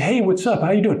like you say, "Hey, what's up?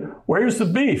 How you doing? Where's the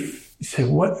beef?" You say,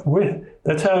 "What? Where?"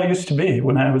 That's how I used to be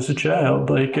when I was a child.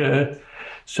 The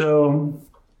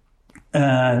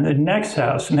next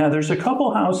house. Now, there's a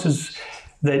couple houses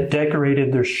that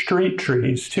decorated their street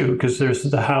trees too, because there's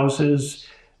the houses,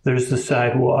 there's the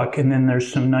sidewalk, and then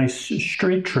there's some nice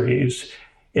street trees.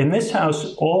 In this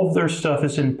house, all of their stuff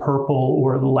is in purple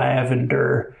or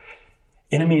lavender.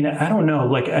 And I mean, I don't know,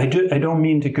 like, I don't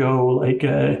mean to go like,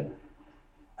 I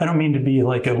don't mean to be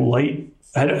like a light.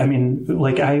 I mean,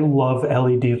 like, I love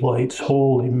LED lights.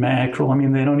 Holy mackerel. I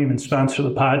mean, they don't even sponsor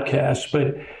the podcast,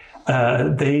 but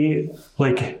they,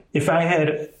 like,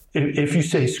 if you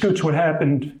say, "Scoots, what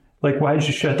happened? Like, why did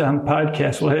you shut down the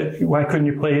podcast? Why couldn't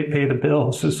you pay the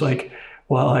bills?" It's like,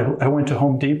 well, I went to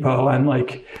Home Depot on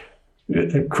like,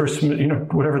 Christmas,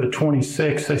 whatever the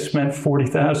 26th, I spent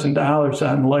 $40,000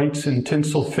 on lights and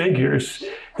tinsel figures,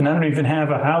 and I don't even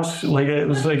have a house. Like, it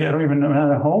was like, I don't even know, I'm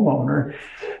not a homeowner.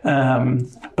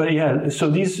 But yeah, so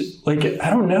these, like, I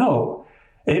don't know.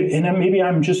 And maybe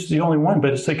I'm just the only one,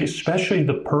 but it's like, especially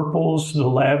the purples, the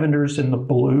lavenders, and the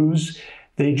blues,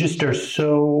 they just are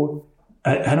so,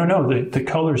 I don't know, the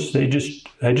colors, they just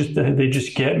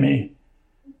get me.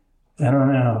 I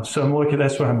don't know. So I'm looking,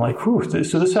 that's what I'm like, whew.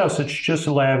 So this house, it's just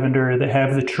lavender. They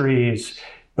have the trees,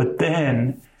 but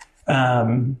then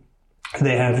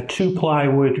they have 2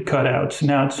 plywood cutouts.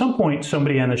 Now, at some point,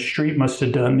 somebody on the street must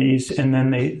have done these, and then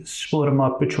they split them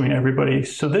up between everybody.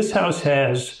 So this house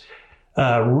has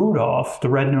Rudolph, the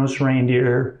red-nosed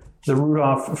reindeer, the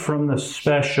Rudolph from the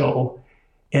special,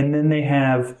 and then they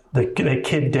have the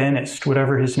kid dentist,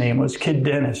 whatever his name was, Kid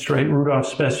Dentist, right?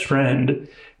 Rudolph's best friend,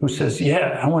 who says,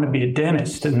 "Yeah, I want to be a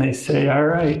dentist." And they say, "All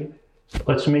right,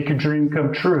 let's make your dream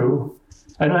come true."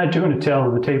 I'm not doing a tale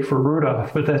of the tape for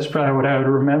Rudolph, but that's probably what I would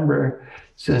remember.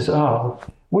 Says, "Oh,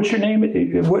 what's your name?"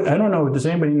 I don't know. Does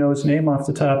anybody know his name off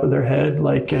the top of their head?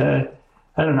 Like, I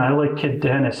don't know. I like Kid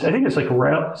Dentist. I think it's like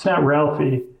it's not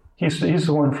Ralphie. He's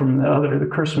the one from the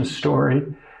Christmas Story.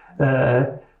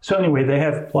 So anyway, they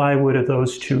have plywood of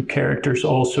those 2 characters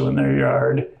also in their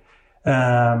yard.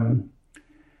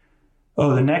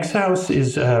 The next house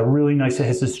is really nice. It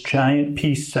has this giant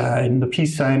peace sign. The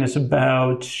peace sign is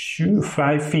about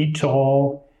 5 feet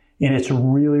tall, and it's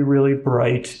really, really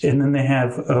bright. And then they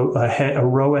have a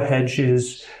row of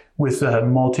hedges with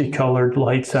multicolored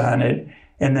lights on it.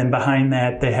 And then behind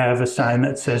that, they have a sign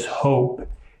that says "Hope."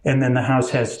 And then the house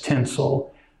has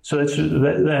tinsel. So that's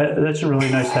a really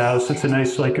nice house. It's a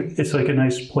nice, like a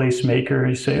nice placemaker.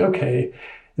 You say, okay.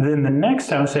 Then the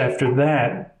next house after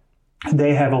that,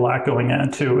 they have a lot going on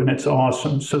too, and it's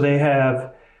awesome. So they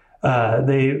have a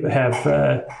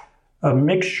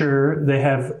mixture. They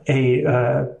have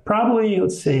a probably,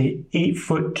 let's say, 8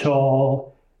 foot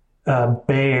tall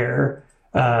bear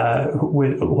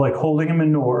with, like, holding a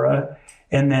menorah,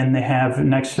 and then they have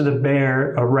next to the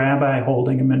bear a rabbi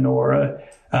holding a menorah,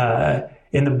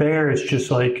 and the bear is just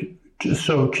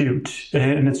so cute,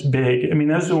 and it's big. I mean,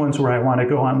 those are the ones where I want to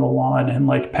go on the lawn and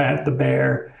like pat the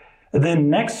bear. Then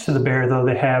next to the bear, though,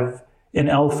 they have an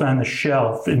elf on the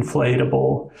shelf,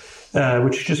 inflatable,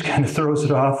 which just kind of throws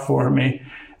it off for me.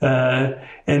 And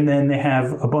then they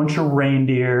have a bunch of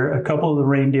reindeer. A couple of the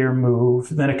reindeer move.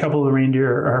 Then a couple of the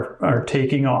reindeer are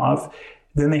taking off.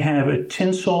 Then they have a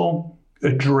tinsel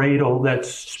dreidel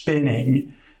that's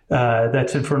spinning.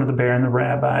 That's in front of the bear and the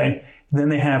rabbi. Then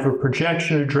they have a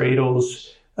projection of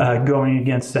dreidels going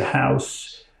against the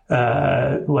house,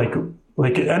 like,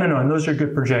 I don't know, and those are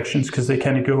good projections because they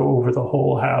kind of go over the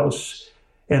whole house.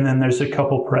 And then there's a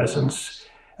couple presents.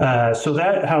 So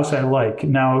that house I like.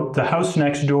 Now, the house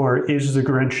next door is the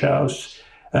Grinch house.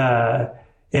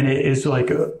 And it is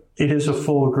a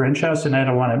full Grinch house, and I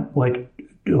don't want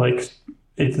to,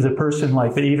 the person,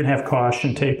 like, they even have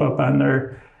caution tape up on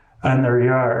their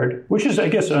yard, which is, I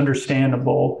guess,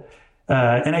 understandable.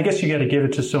 And I guess you got to give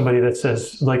it to somebody that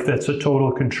says, like, that's a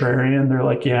total contrarian. They're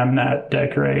like, "Yeah, I'm not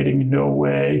decorating, no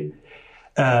way."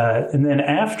 And then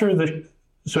after the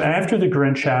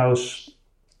Grinch house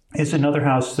is another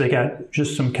house. They got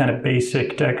just some kind of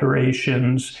basic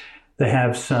decorations. They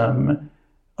have some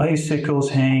icicles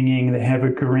hanging. They have a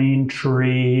green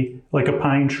tree, like a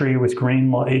pine tree with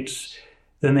green lights.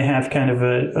 Then they have kind of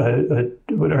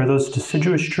what are those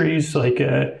deciduous trees, like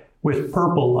with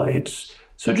purple lights.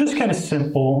 So just kind of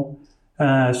simple.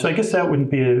 So I guess that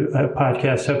wouldn't be a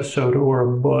podcast episode or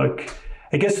a book.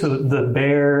 I guess the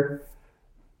bear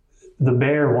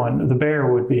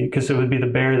would be, because it would be the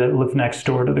bear that lived next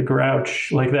door to the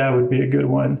Grouch. Like that would be a good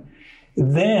one.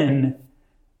 Then,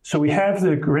 so we have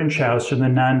the Grinch house or the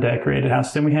non-decorated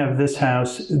house. Then we have this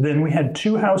house. Then we had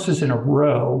 2 houses in a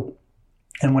row.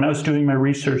 And when I was doing my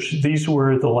research, these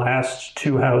were the last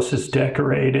 2 houses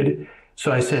decorated.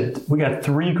 So I said, we got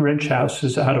 3 Grinch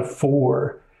houses out of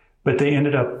 4, but they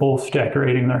ended up both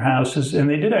decorating their houses. And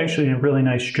they did actually a really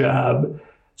nice job.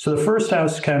 So the first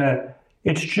house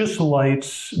it's just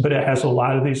lights, but it has a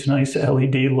lot of these nice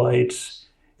LED lights.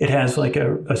 It has like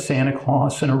a Santa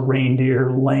Claus and a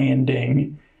reindeer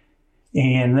landing.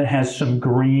 And it has some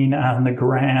green on the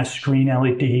grass, green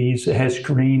LEDs. It has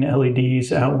green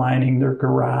LEDs outlining their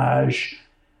garage.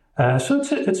 So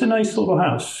it's a nice little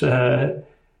house. And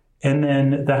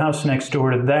then the house next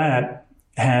door to that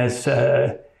has,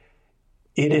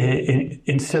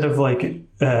 instead of like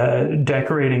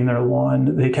decorating their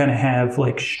lawn, they kind of have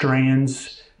like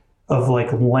strands of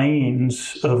like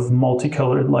lanes of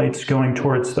multicolored lights going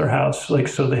towards their house. Like,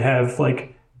 so they have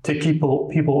like to keep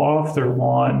people off their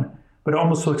lawn, but it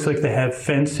almost looks like they have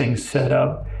fencing set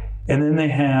up. And then they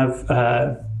have,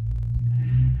 I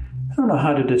don't know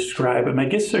how to describe them. I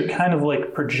guess they're kind of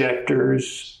like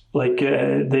projectors. Like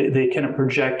they kind of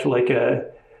project like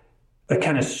a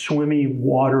kind of swimmy,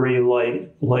 watery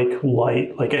light.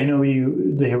 Like I know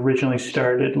they originally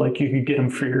started, like you could get them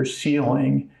for your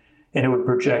ceiling and it would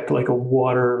project like a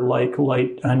water-like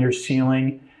light on your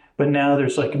ceiling. But now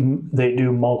there's like, they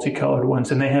do multicolored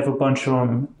ones, and they have a bunch of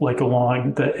them like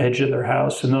along the edge of their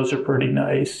house, and those are pretty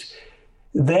nice.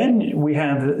 Then we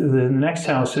have the next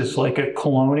house is like a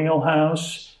colonial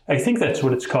house. I think that's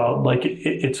what it's called. Like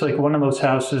it's like one of those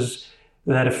houses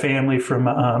that a family from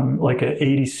like an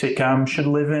 80s sitcom should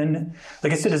live in.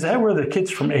 Like I said, is that where the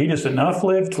kids from 8 is Enough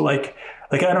lived? Like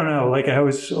I don't know. Like I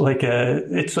was like,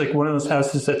 it's like one of those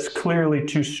houses that's clearly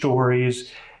 2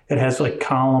 stories. It has like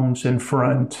columns in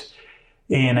front.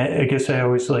 And I guess I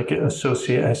always like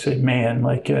associate, I say, man,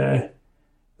 like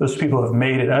those people have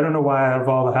made it. I don't know why out of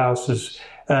all the houses,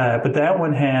 but that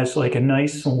one has like a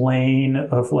nice lane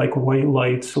of like white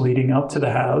lights leading up to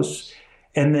the house.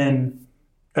 And then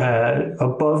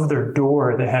above their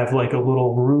door, they have like a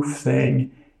little roof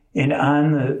thing. And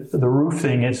on the roof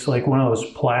thing, it's like one of those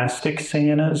plastic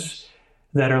Santas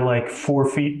that are like 4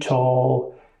 feet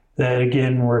tall, that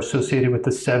again were associated with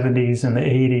the 70s and the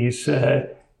 80s.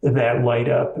 That light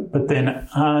up. But then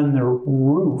on the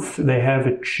roof, they have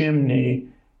a chimney,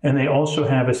 and they also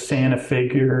have a Santa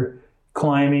figure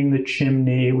climbing the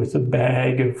chimney with a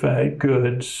bag of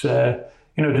goods, to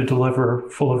deliver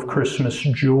full of Christmas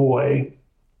joy.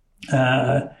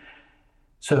 So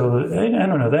I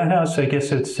don't know, that house, I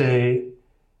guess it's I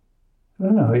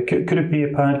don't know, could it be a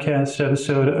podcast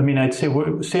episode? I mean, I'd say,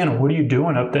 Santa, what are you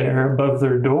doing up there above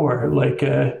their door? Like,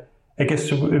 I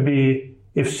guess it would be,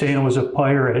 if Santa was a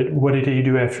pirate, what did he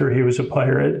do after he was a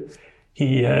pirate?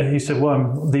 He said,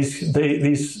 well,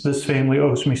 this family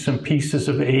owes me some pieces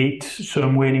of 8, so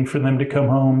I'm waiting for them to come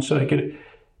home so I could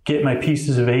get my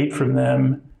pieces of 8 from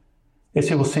them. They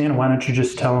say, well, Santa, why don't you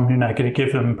just tell them you're not going to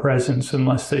give them presents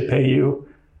unless they pay you?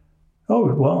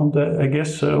 Oh, well, I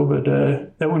guess so, but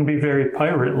that wouldn't be very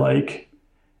pirate-like.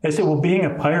 I said, well, being a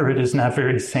pirate is not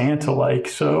very Santa-like,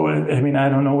 so, I mean, I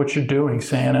don't know what you're doing,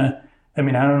 Santa. I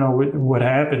mean, I don't know what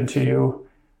happened to you.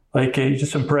 Like,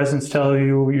 just some presents tell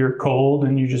you you're cold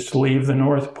and you just leave the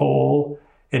North Pole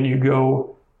and you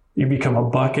become a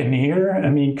buccaneer. I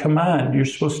mean, come on, you're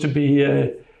supposed to be,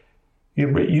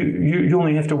 you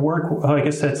only have to work, well, I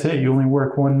guess that's it. You only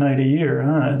work 1 night a year,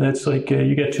 huh? That's like,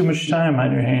 you got too much time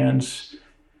on your hands,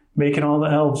 making all the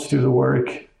elves do the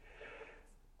work.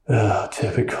 Oh,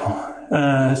 typical.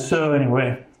 So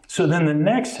anyway. So then the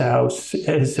next house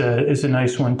is a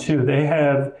nice one too.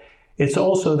 It's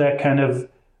also that kind of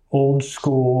old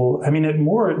school. I mean,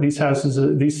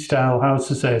 these style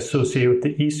houses I associate with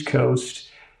the East Coast.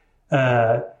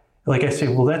 Like I say,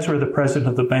 well, that's where the president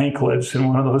of the bank lives, in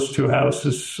one of those 2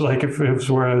 houses. Like if it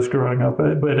was where I was growing up,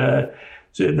 but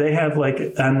so they have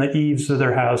like on the eaves of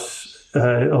their house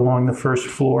along the first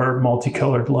floor,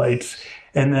 multicolored lights,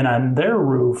 and then on their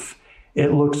roof,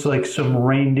 it looks like some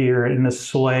reindeer in a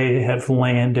sleigh have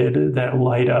landed that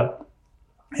light up.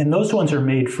 And those ones are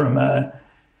made from,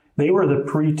 they were the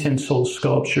pre-tinsel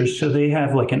sculptures. So they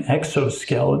have like an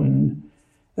exoskeleton,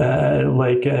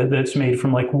 that's made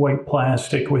from like white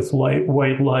plastic with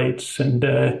white lights. And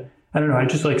I don't know. I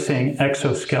just like saying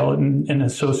exoskeleton and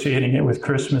associating it with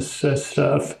Christmas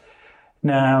stuff.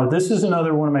 Now, this is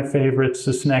another one of my favorites,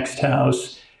 this next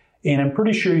house. And I'm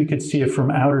pretty sure you could see it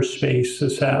from outer space,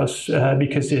 this house,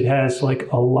 because it has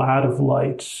like a lot of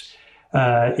lights.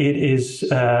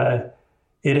 It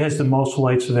has the most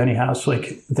lights of any house.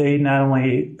 Like they not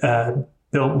only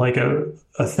built like a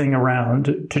thing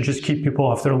around to just keep people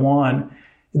off their lawn,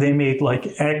 they made like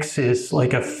X's,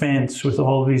 like a fence with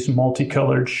all of these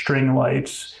multicolored string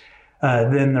lights.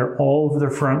 Then all of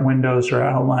their front windows are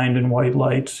outlined in white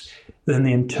lights. Then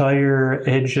the entire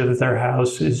edge of their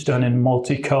house is done in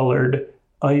multicolored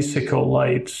icicle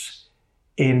lights.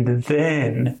 And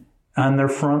then on their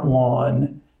front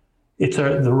lawn, it's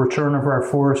the return of our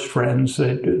forest friends,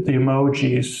 the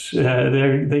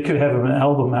emojis. They could have an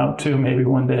album out too, maybe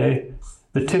one day.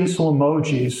 The Tinsel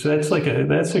Emojis.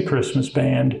 That's a Christmas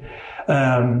band.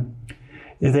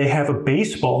 They have a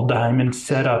baseball diamond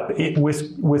set up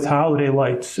with holiday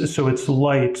lights. So it's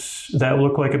lights that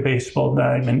look like a baseball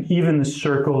diamond. Even the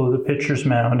circle of the pitcher's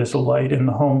mound is a light in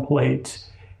the home plate.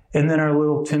 And then our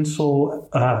little tinsel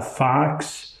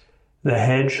fox, the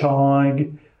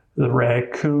hedgehog, the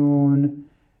raccoon.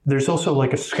 There's also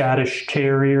like a Scottish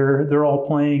terrier. They're all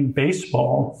playing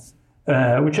baseball,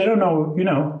 which I don't know,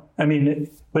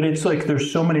 but it's like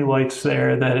there's so many lights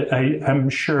there that I'm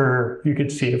sure you could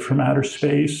see it from outer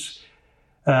space.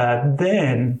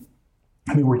 We're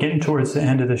getting towards the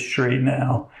end of the street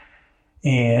now,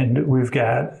 and we've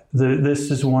got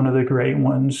this is one of the great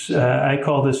ones. I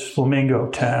call this Flamingo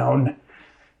Town,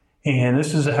 and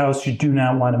this is a house you do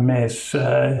not want to miss.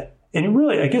 And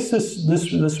really, I guess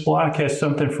this block has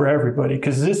something for everybody,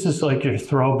 because this is like your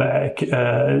throwback.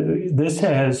 This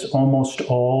has almost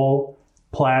all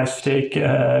plastic,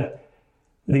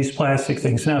 these plastic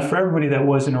things. Now, for everybody that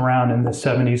wasn't around in the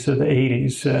 70s or the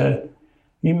 80s,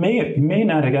 you may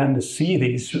not have gotten to see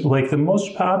these. Like the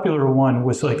most popular one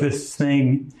was like this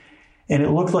thing, and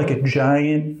it looked like a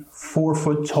giant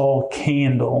 4-foot tall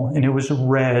candle, and it was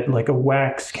red, like a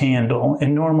wax candle.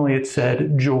 And normally it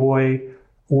said Joy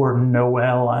or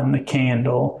Noel on the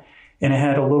candle, and it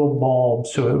had a little bulb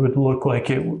so it would look like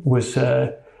it was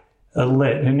lit.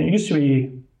 And it used to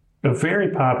be a very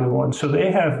popular one. So they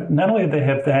have, not only do they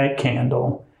have that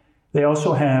candle, they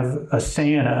also have a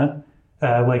Santa,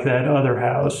 like that other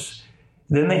house.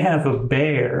 Then they have a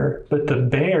bear, but the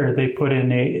bear they put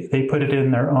it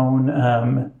in their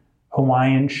own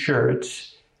Hawaiian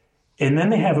shirts. And then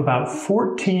they have about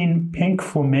 14 pink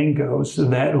flamingos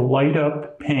that light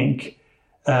up pink,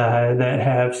 that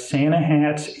have Santa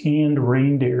hats and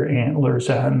reindeer antlers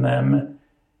on them.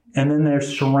 And then they're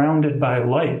surrounded by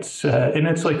lights. And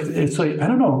it's like, I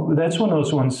don't know, that's one of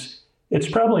those ones, it's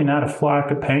probably not a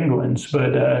flock of penguins,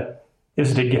 but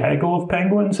is it a gaggle of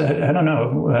penguins? I don't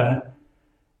know.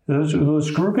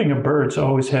 Those grouping of birds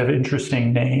always have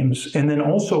interesting names. And then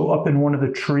also up in one of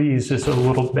the trees is a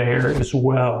little bear as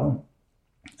well.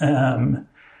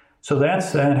 So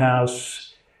that's that house.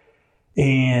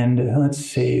 And let's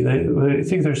see, I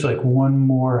think there's like one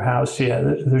more house. Yeah,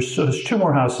 there's 2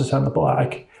 more houses on the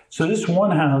block. So this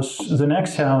one house, the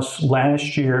next house,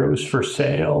 last year it was for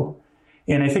sale.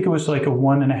 And I think it was like a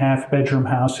 1.5 bedroom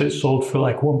house. It sold for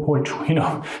like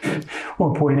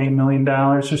 $1.8 million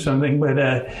or something. But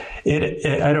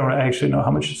I don't actually know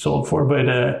how much it sold for, but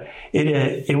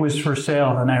it was for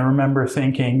sale. And I remember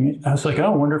thinking, I was like, oh, I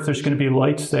wonder if there's going to be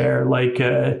lights there.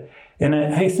 And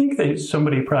I think that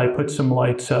somebody probably put some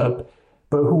lights up,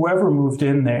 but whoever moved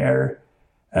in there,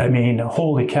 I mean,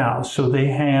 holy cow. So they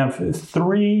have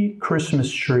 3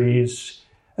 Christmas trees,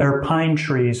 or pine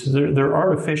trees. They're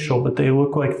artificial, but they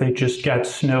look like they just got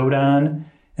snowed on.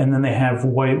 And then they have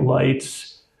white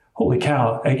lights. Holy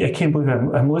cow. I can't believe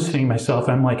I'm listening to myself.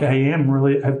 I'm like,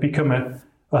 I've become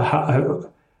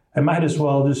I might as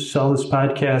well just sell this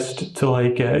podcast to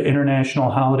like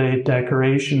International Holiday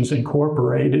Decorations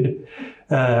Incorporated.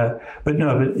 But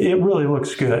it really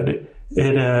looks good.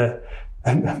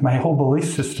 My whole belief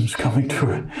system's coming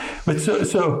to it. But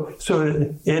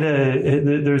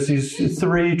there's these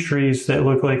 3 trees that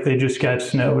look like they just got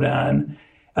snowed on.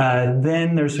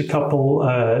 Then there's a couple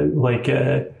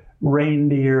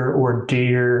reindeer or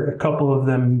deer. A couple of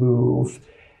them move.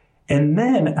 And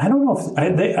then, I don't know if,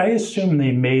 I assume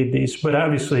they made these, but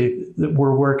obviously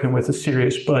we're working with a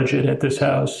serious budget at this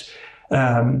house.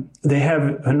 They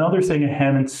have another thing I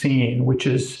haven't seen, which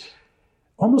is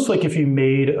almost like if you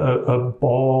made a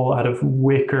ball out of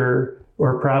wicker,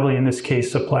 or probably in this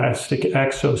case, a plastic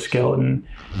exoskeleton.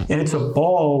 And it's a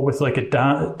ball with like a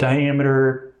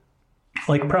diameter,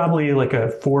 like probably like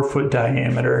a 4-foot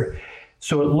diameter.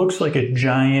 So it looks like a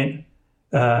giant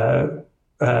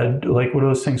like what are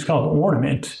those things called?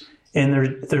 Ornament.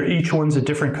 And they're each one's a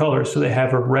different color. So they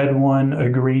have a red one, a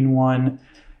green one,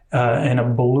 and a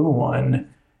blue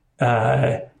one.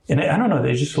 And I don't know,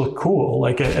 they just look cool.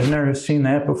 Like I've never seen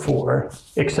that before,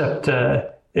 except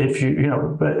if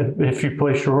you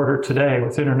place your order today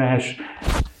with International.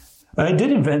 I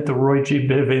did invent the Roy G.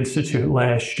 Biv Institute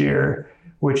last year,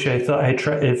 which I thought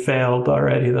it failed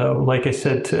already though. Like I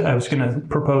said, I was going to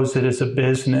propose it as a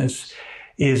business,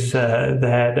 is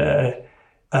that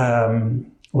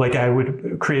like I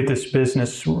would create this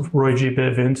business, Roy G.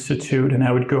 Biv Institute, and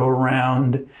I would go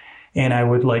around and I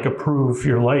would like approve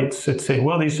your lights. I'd say,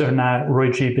 well, these are not Roy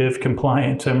G. Biv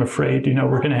compliant. I'm afraid,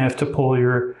 we're going to have to pull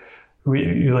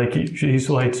these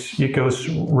lights, it goes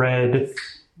red,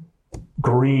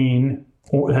 green.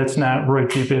 That's not Roy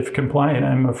G. Biv compliant.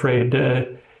 I'm afraid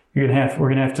we're going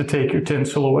to have to take your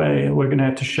tinsel away. We're going to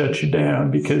have to shut you down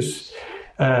because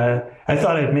I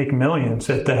thought I'd make millions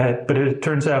at that, but it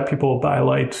turns out people buy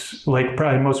lights, like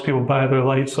probably most people buy their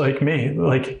lights like me,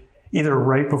 like either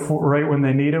right when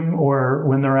they need them or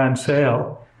when they're on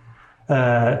sale.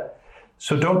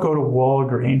 So don't go to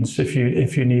Walgreens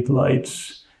if you need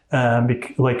lights.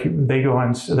 Like they go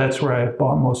on, that's where I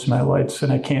bought most of my lights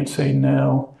and I can't say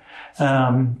no.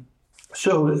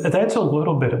 So that's a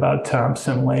little bit about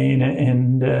Thompson Lane.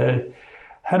 And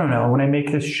I don't know, when I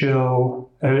make this show,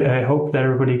 I hope that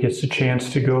everybody gets a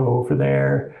chance to go over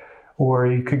there. Or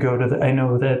you could go to I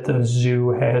know that the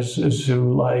zoo has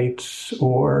zoo lights,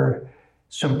 or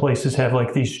some places have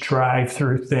like these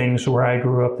drive-through things. Where I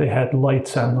grew up, they had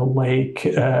lights on the lake,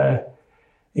 and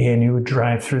you would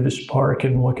drive through this park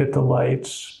and look at the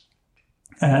lights.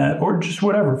 Or just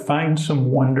whatever, find some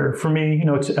wonder. For me,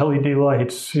 it's LED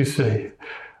lights. You say,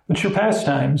 what's your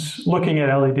pastimes? Looking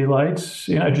at LED lights,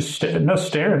 just no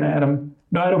staring at them.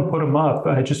 No, I don't put them up.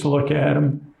 I just look at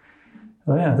them.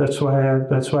 Oh, yeah, that's why I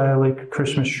like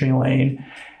Christmas Tree Lane.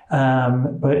 So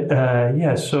I'm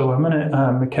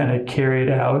gonna kind of carry it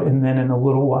out, and then in a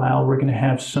little while we're gonna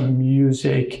have some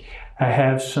music. I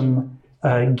have some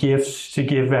gifts to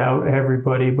give out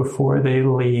everybody before they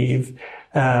leave.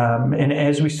 And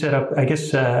as we set up, for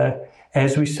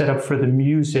the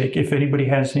music, if anybody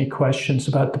has any questions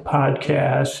about the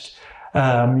podcast,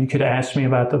 you could ask me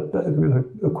about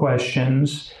the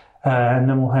questions. And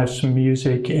then we'll have some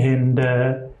music and,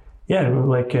 but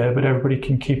everybody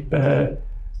can keep,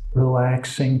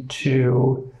 relaxing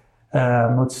too.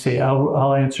 Let's see,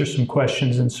 I'll answer some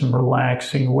questions in some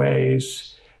relaxing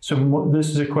ways. So this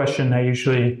is a question I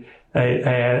usually, I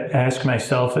ask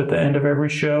myself at the end of every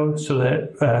show so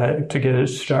that, to get it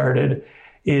started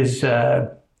is,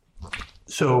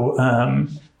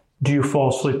 do you fall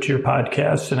asleep to your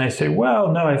podcast? And I say,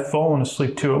 well, no, I've fallen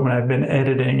asleep to it when I've been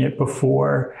editing it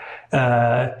before.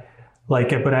 But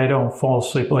I don't fall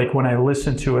asleep. Like when I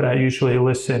listen to it, I usually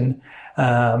listen,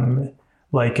 with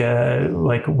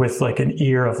like an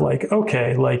ear of like,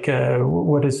 okay,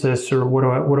 what is this? Or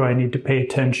what do I need to pay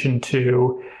attention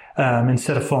to?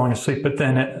 Instead of falling asleep. But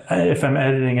then if I'm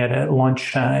editing it at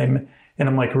lunchtime and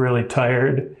I'm like really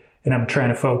tired and I'm trying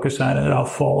to focus on it, I'll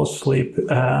fall asleep.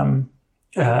 So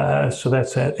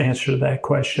that's that answer to that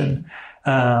question.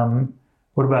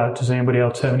 Does anybody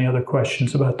else have any other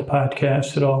questions about the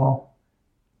podcast at all?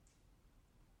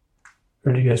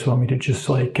 Or do you guys want me to just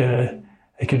I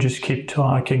could just keep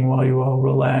talking while you all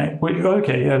relax?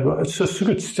 Okay, yeah, so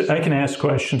good. I can ask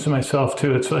questions to myself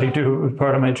too. That's what I do as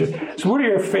part of my job. So what are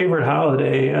your favorite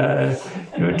holiday,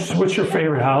 what's your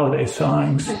favorite holiday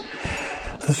songs?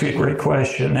 That's a great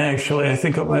question. Actually, and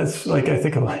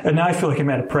now I feel like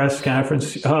I'm at a press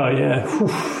conference. Oh yeah,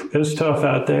 it was tough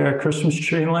out there. Christmas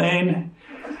Tree Lane,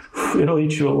 it'll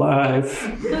eat you alive.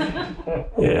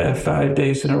 Yeah, 5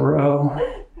 days in a row.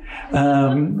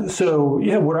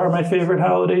 What are my favorite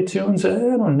holiday tunes? I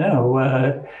don't know.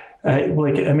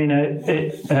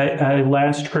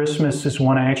 Last Christmas is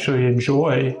one I actually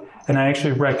enjoy, and I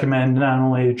actually recommend not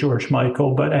only George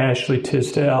Michael but Ashley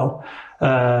Tisdale.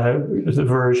 The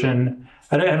version.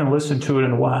 I haven't listened to it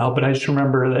in a while, but I just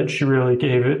remember that she really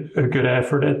gave it a good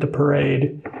effort at the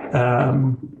parade.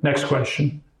 Next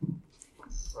question.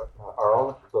 Are all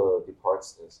of the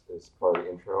parts as part of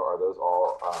the intro, are those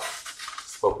all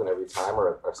spoken every time,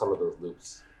 or are some of those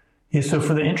loops? Yeah, so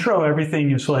for the intro,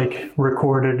 everything is like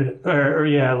recorded,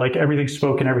 like everything's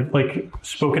spoken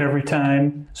every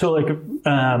time. So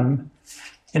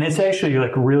and it's actually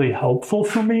like really helpful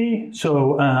for me.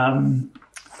 So,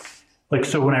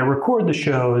 so when I record the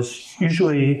shows,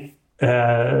 usually,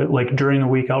 during the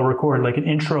week, I'll record like an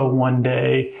intro one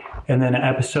day and then an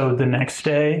episode the next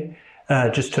day,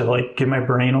 just to like give my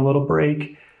brain a little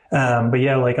break.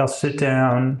 I'll sit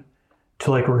down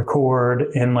to like record,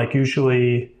 and like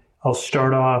usually I'll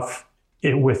start off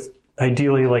it with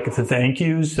ideally like the thank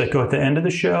yous that go at the end of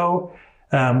the show,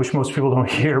 which most people don't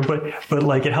hear, but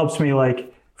like it helps me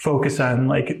like focus on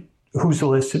like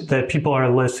that people are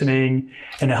listening,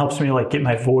 and it helps me like get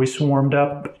my voice warmed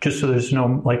up just so there's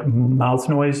no like mouth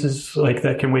noises like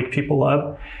that can wake people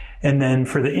up. And then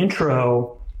for the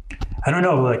intro, I don't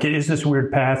know, like it is this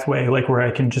weird pathway like where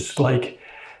I can just like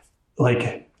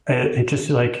it just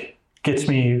like gets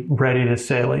me ready to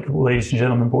say like, ladies and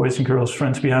gentlemen, boys and girls,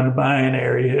 friends beyond the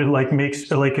binary. It like makes,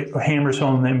 like it hammers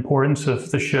home the importance of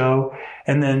the show.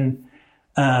 And then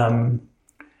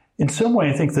in some way,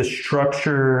 I think the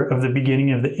structure of the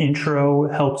beginning of the intro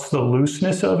helps the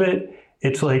looseness of it.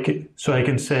 It's like, so I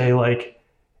can say like,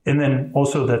 and then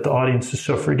also that the audience is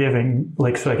so forgiving,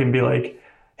 like, so I can be like,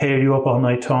 hey, are you up all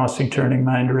night tossing, turning,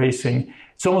 mind racing?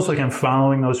 It's almost like I'm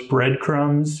following those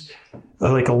breadcrumbs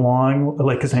like along,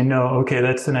 like, because I know, okay,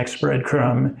 that's the next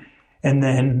breadcrumb. And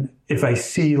then if I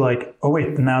see like, oh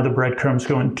wait, now the breadcrumbs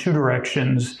go in two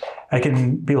directions, I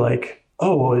can be like,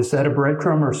 oh, well, is that a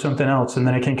breadcrumb or something else? And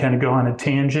then I can kind of go on a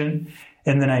tangent,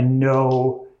 and then I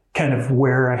know kind of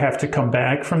where I have to come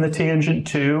back from the tangent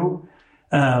to.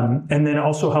 And then it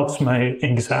also helps my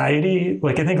anxiety.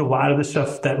 Like I think a lot of the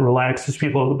stuff that relaxes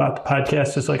people about the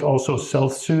podcast is like also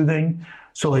self-soothing.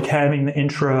 So like having the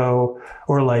intro,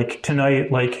 or like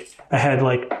tonight, like I had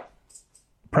like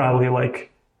probably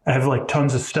like, I have like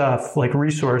tons of stuff, like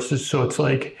resources. So it's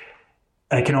like,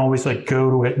 I can always like go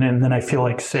to it, and then I feel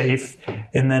like safe.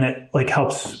 And then it like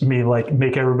helps me like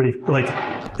make everybody like,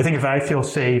 I think if I feel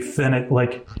safe, then it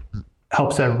like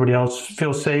helps everybody else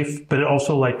feel safe, but it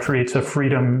also like creates a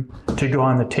freedom to go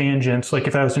on the tangents. Like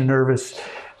if I was nervous,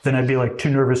 then I'd be like too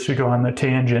nervous to go on the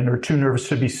tangent or too nervous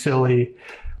to be silly.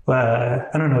 I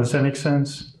don't know. Does that make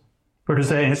sense? Or does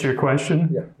that answer your question?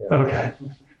 Yeah. Okay.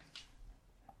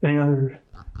 Any other?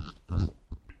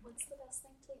 What's the best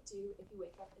thing to do if you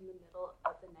wake up in the middle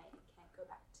of the night and can't go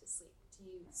back to sleep? Do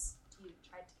you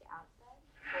try to get out of bed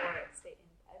or stay in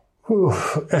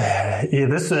bed? Yeah,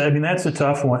 that's a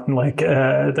tough one. Like,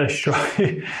 I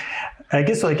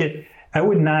guess like I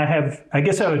would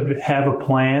have a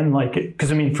plan, like,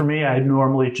 because I mean, for me, I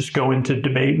normally just go into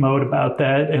debate mode about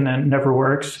that, and then it never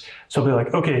works. So I'll be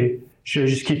like, okay, should I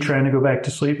just keep trying to go back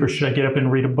to sleep, or should I get up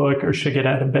and read a book, or should I get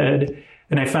out of bed?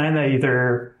 And I find that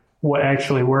either what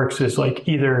actually works is like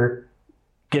either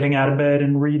getting out of bed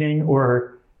and reading,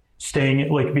 or staying,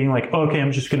 like being like, okay,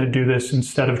 I'm just going to do this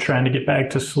instead of trying to get back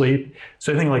to sleep.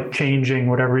 So I think like changing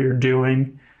whatever you're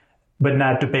doing, but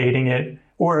not debating it.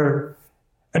 Or,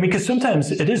 I mean, because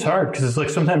sometimes it is hard, because it's like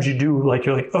sometimes you do like,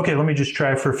 you're like, okay, let me just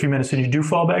try for a few minutes, and you do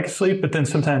fall back asleep. But then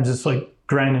sometimes it's like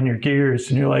grinding your gears,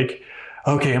 and you're like,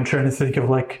 okay, I'm trying to think of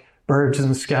like birds in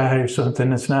the sky or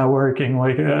something. It's not working.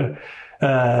 Like,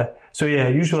 so yeah,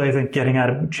 usually I think getting out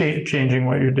of changing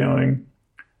what you're doing,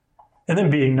 and then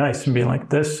being nice and being like,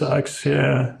 this sucks.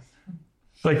 Yeah.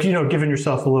 Like, you know, giving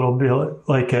yourself a little bit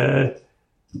like,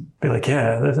 be like,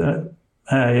 yeah, that's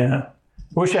yeah.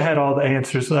 Wish I had all the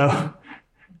answers though.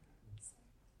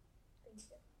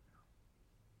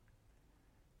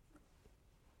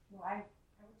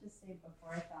 Say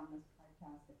before I found this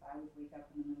podcast, if I would wake up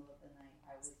in the middle of the night,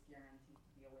 I was guaranteed to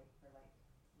be awake for like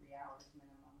 3 hours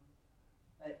minimum.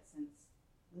 But since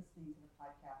listening to the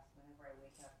podcast, whenever I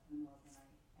wake up in the middle of the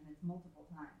night, and it's multiple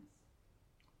times,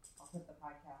 I'll put the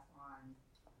podcast on,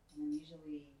 and then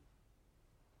usually,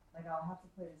 like, I'll have to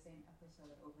play the same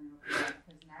episode over and over again,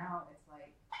 because now it's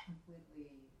like completely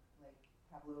like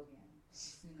Pavlovian.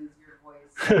 As soon as your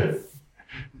voice is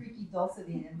creaky dulcet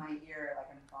in my ear, like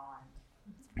I'm gone.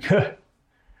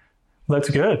 That's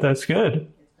good. That's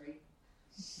good. It's great.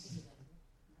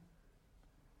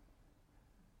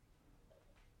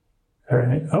 All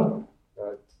right. Oh.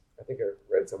 I think I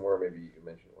read somewhere, maybe you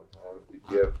mentioned it one time,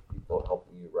 do you have people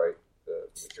helping you write the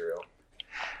material?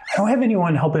 I don't have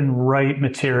anyone helping write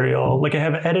material. Like I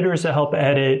have editors that help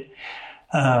edit.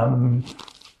 I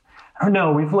don't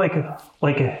know. We've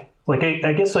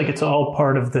I guess like it's all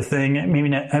part of the thing. I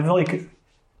mean, I've like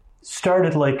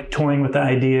started like toying with the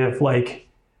idea of like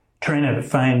trying to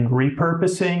find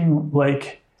repurposing.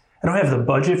 Like I don't have the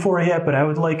budget for it yet, but I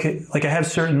would like I have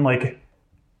certain like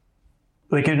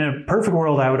in a perfect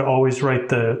world, I would always write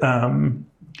the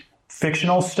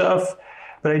fictional stuff.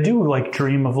 But I do like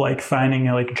dream of like finding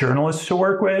like journalists to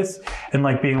work with, and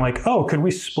like being like, oh, could we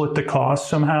split the cost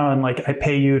somehow? And like I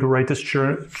pay you to write this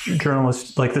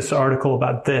journalist like this article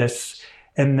about this,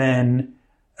 and then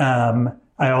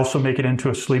I also make it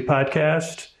into a sleep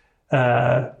podcast.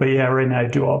 But yeah, right now I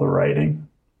do all the writing.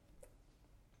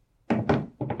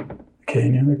 Okay,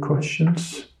 any other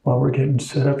questions? while we're getting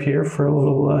set up here for a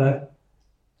little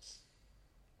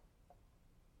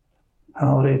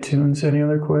holiday tunes. Any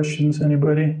other questions,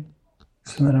 anybody?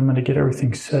 So then I'm going to get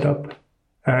everything set up.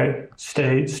 All right,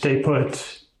 stay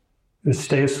put. Just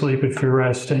stay asleep if you're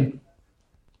resting.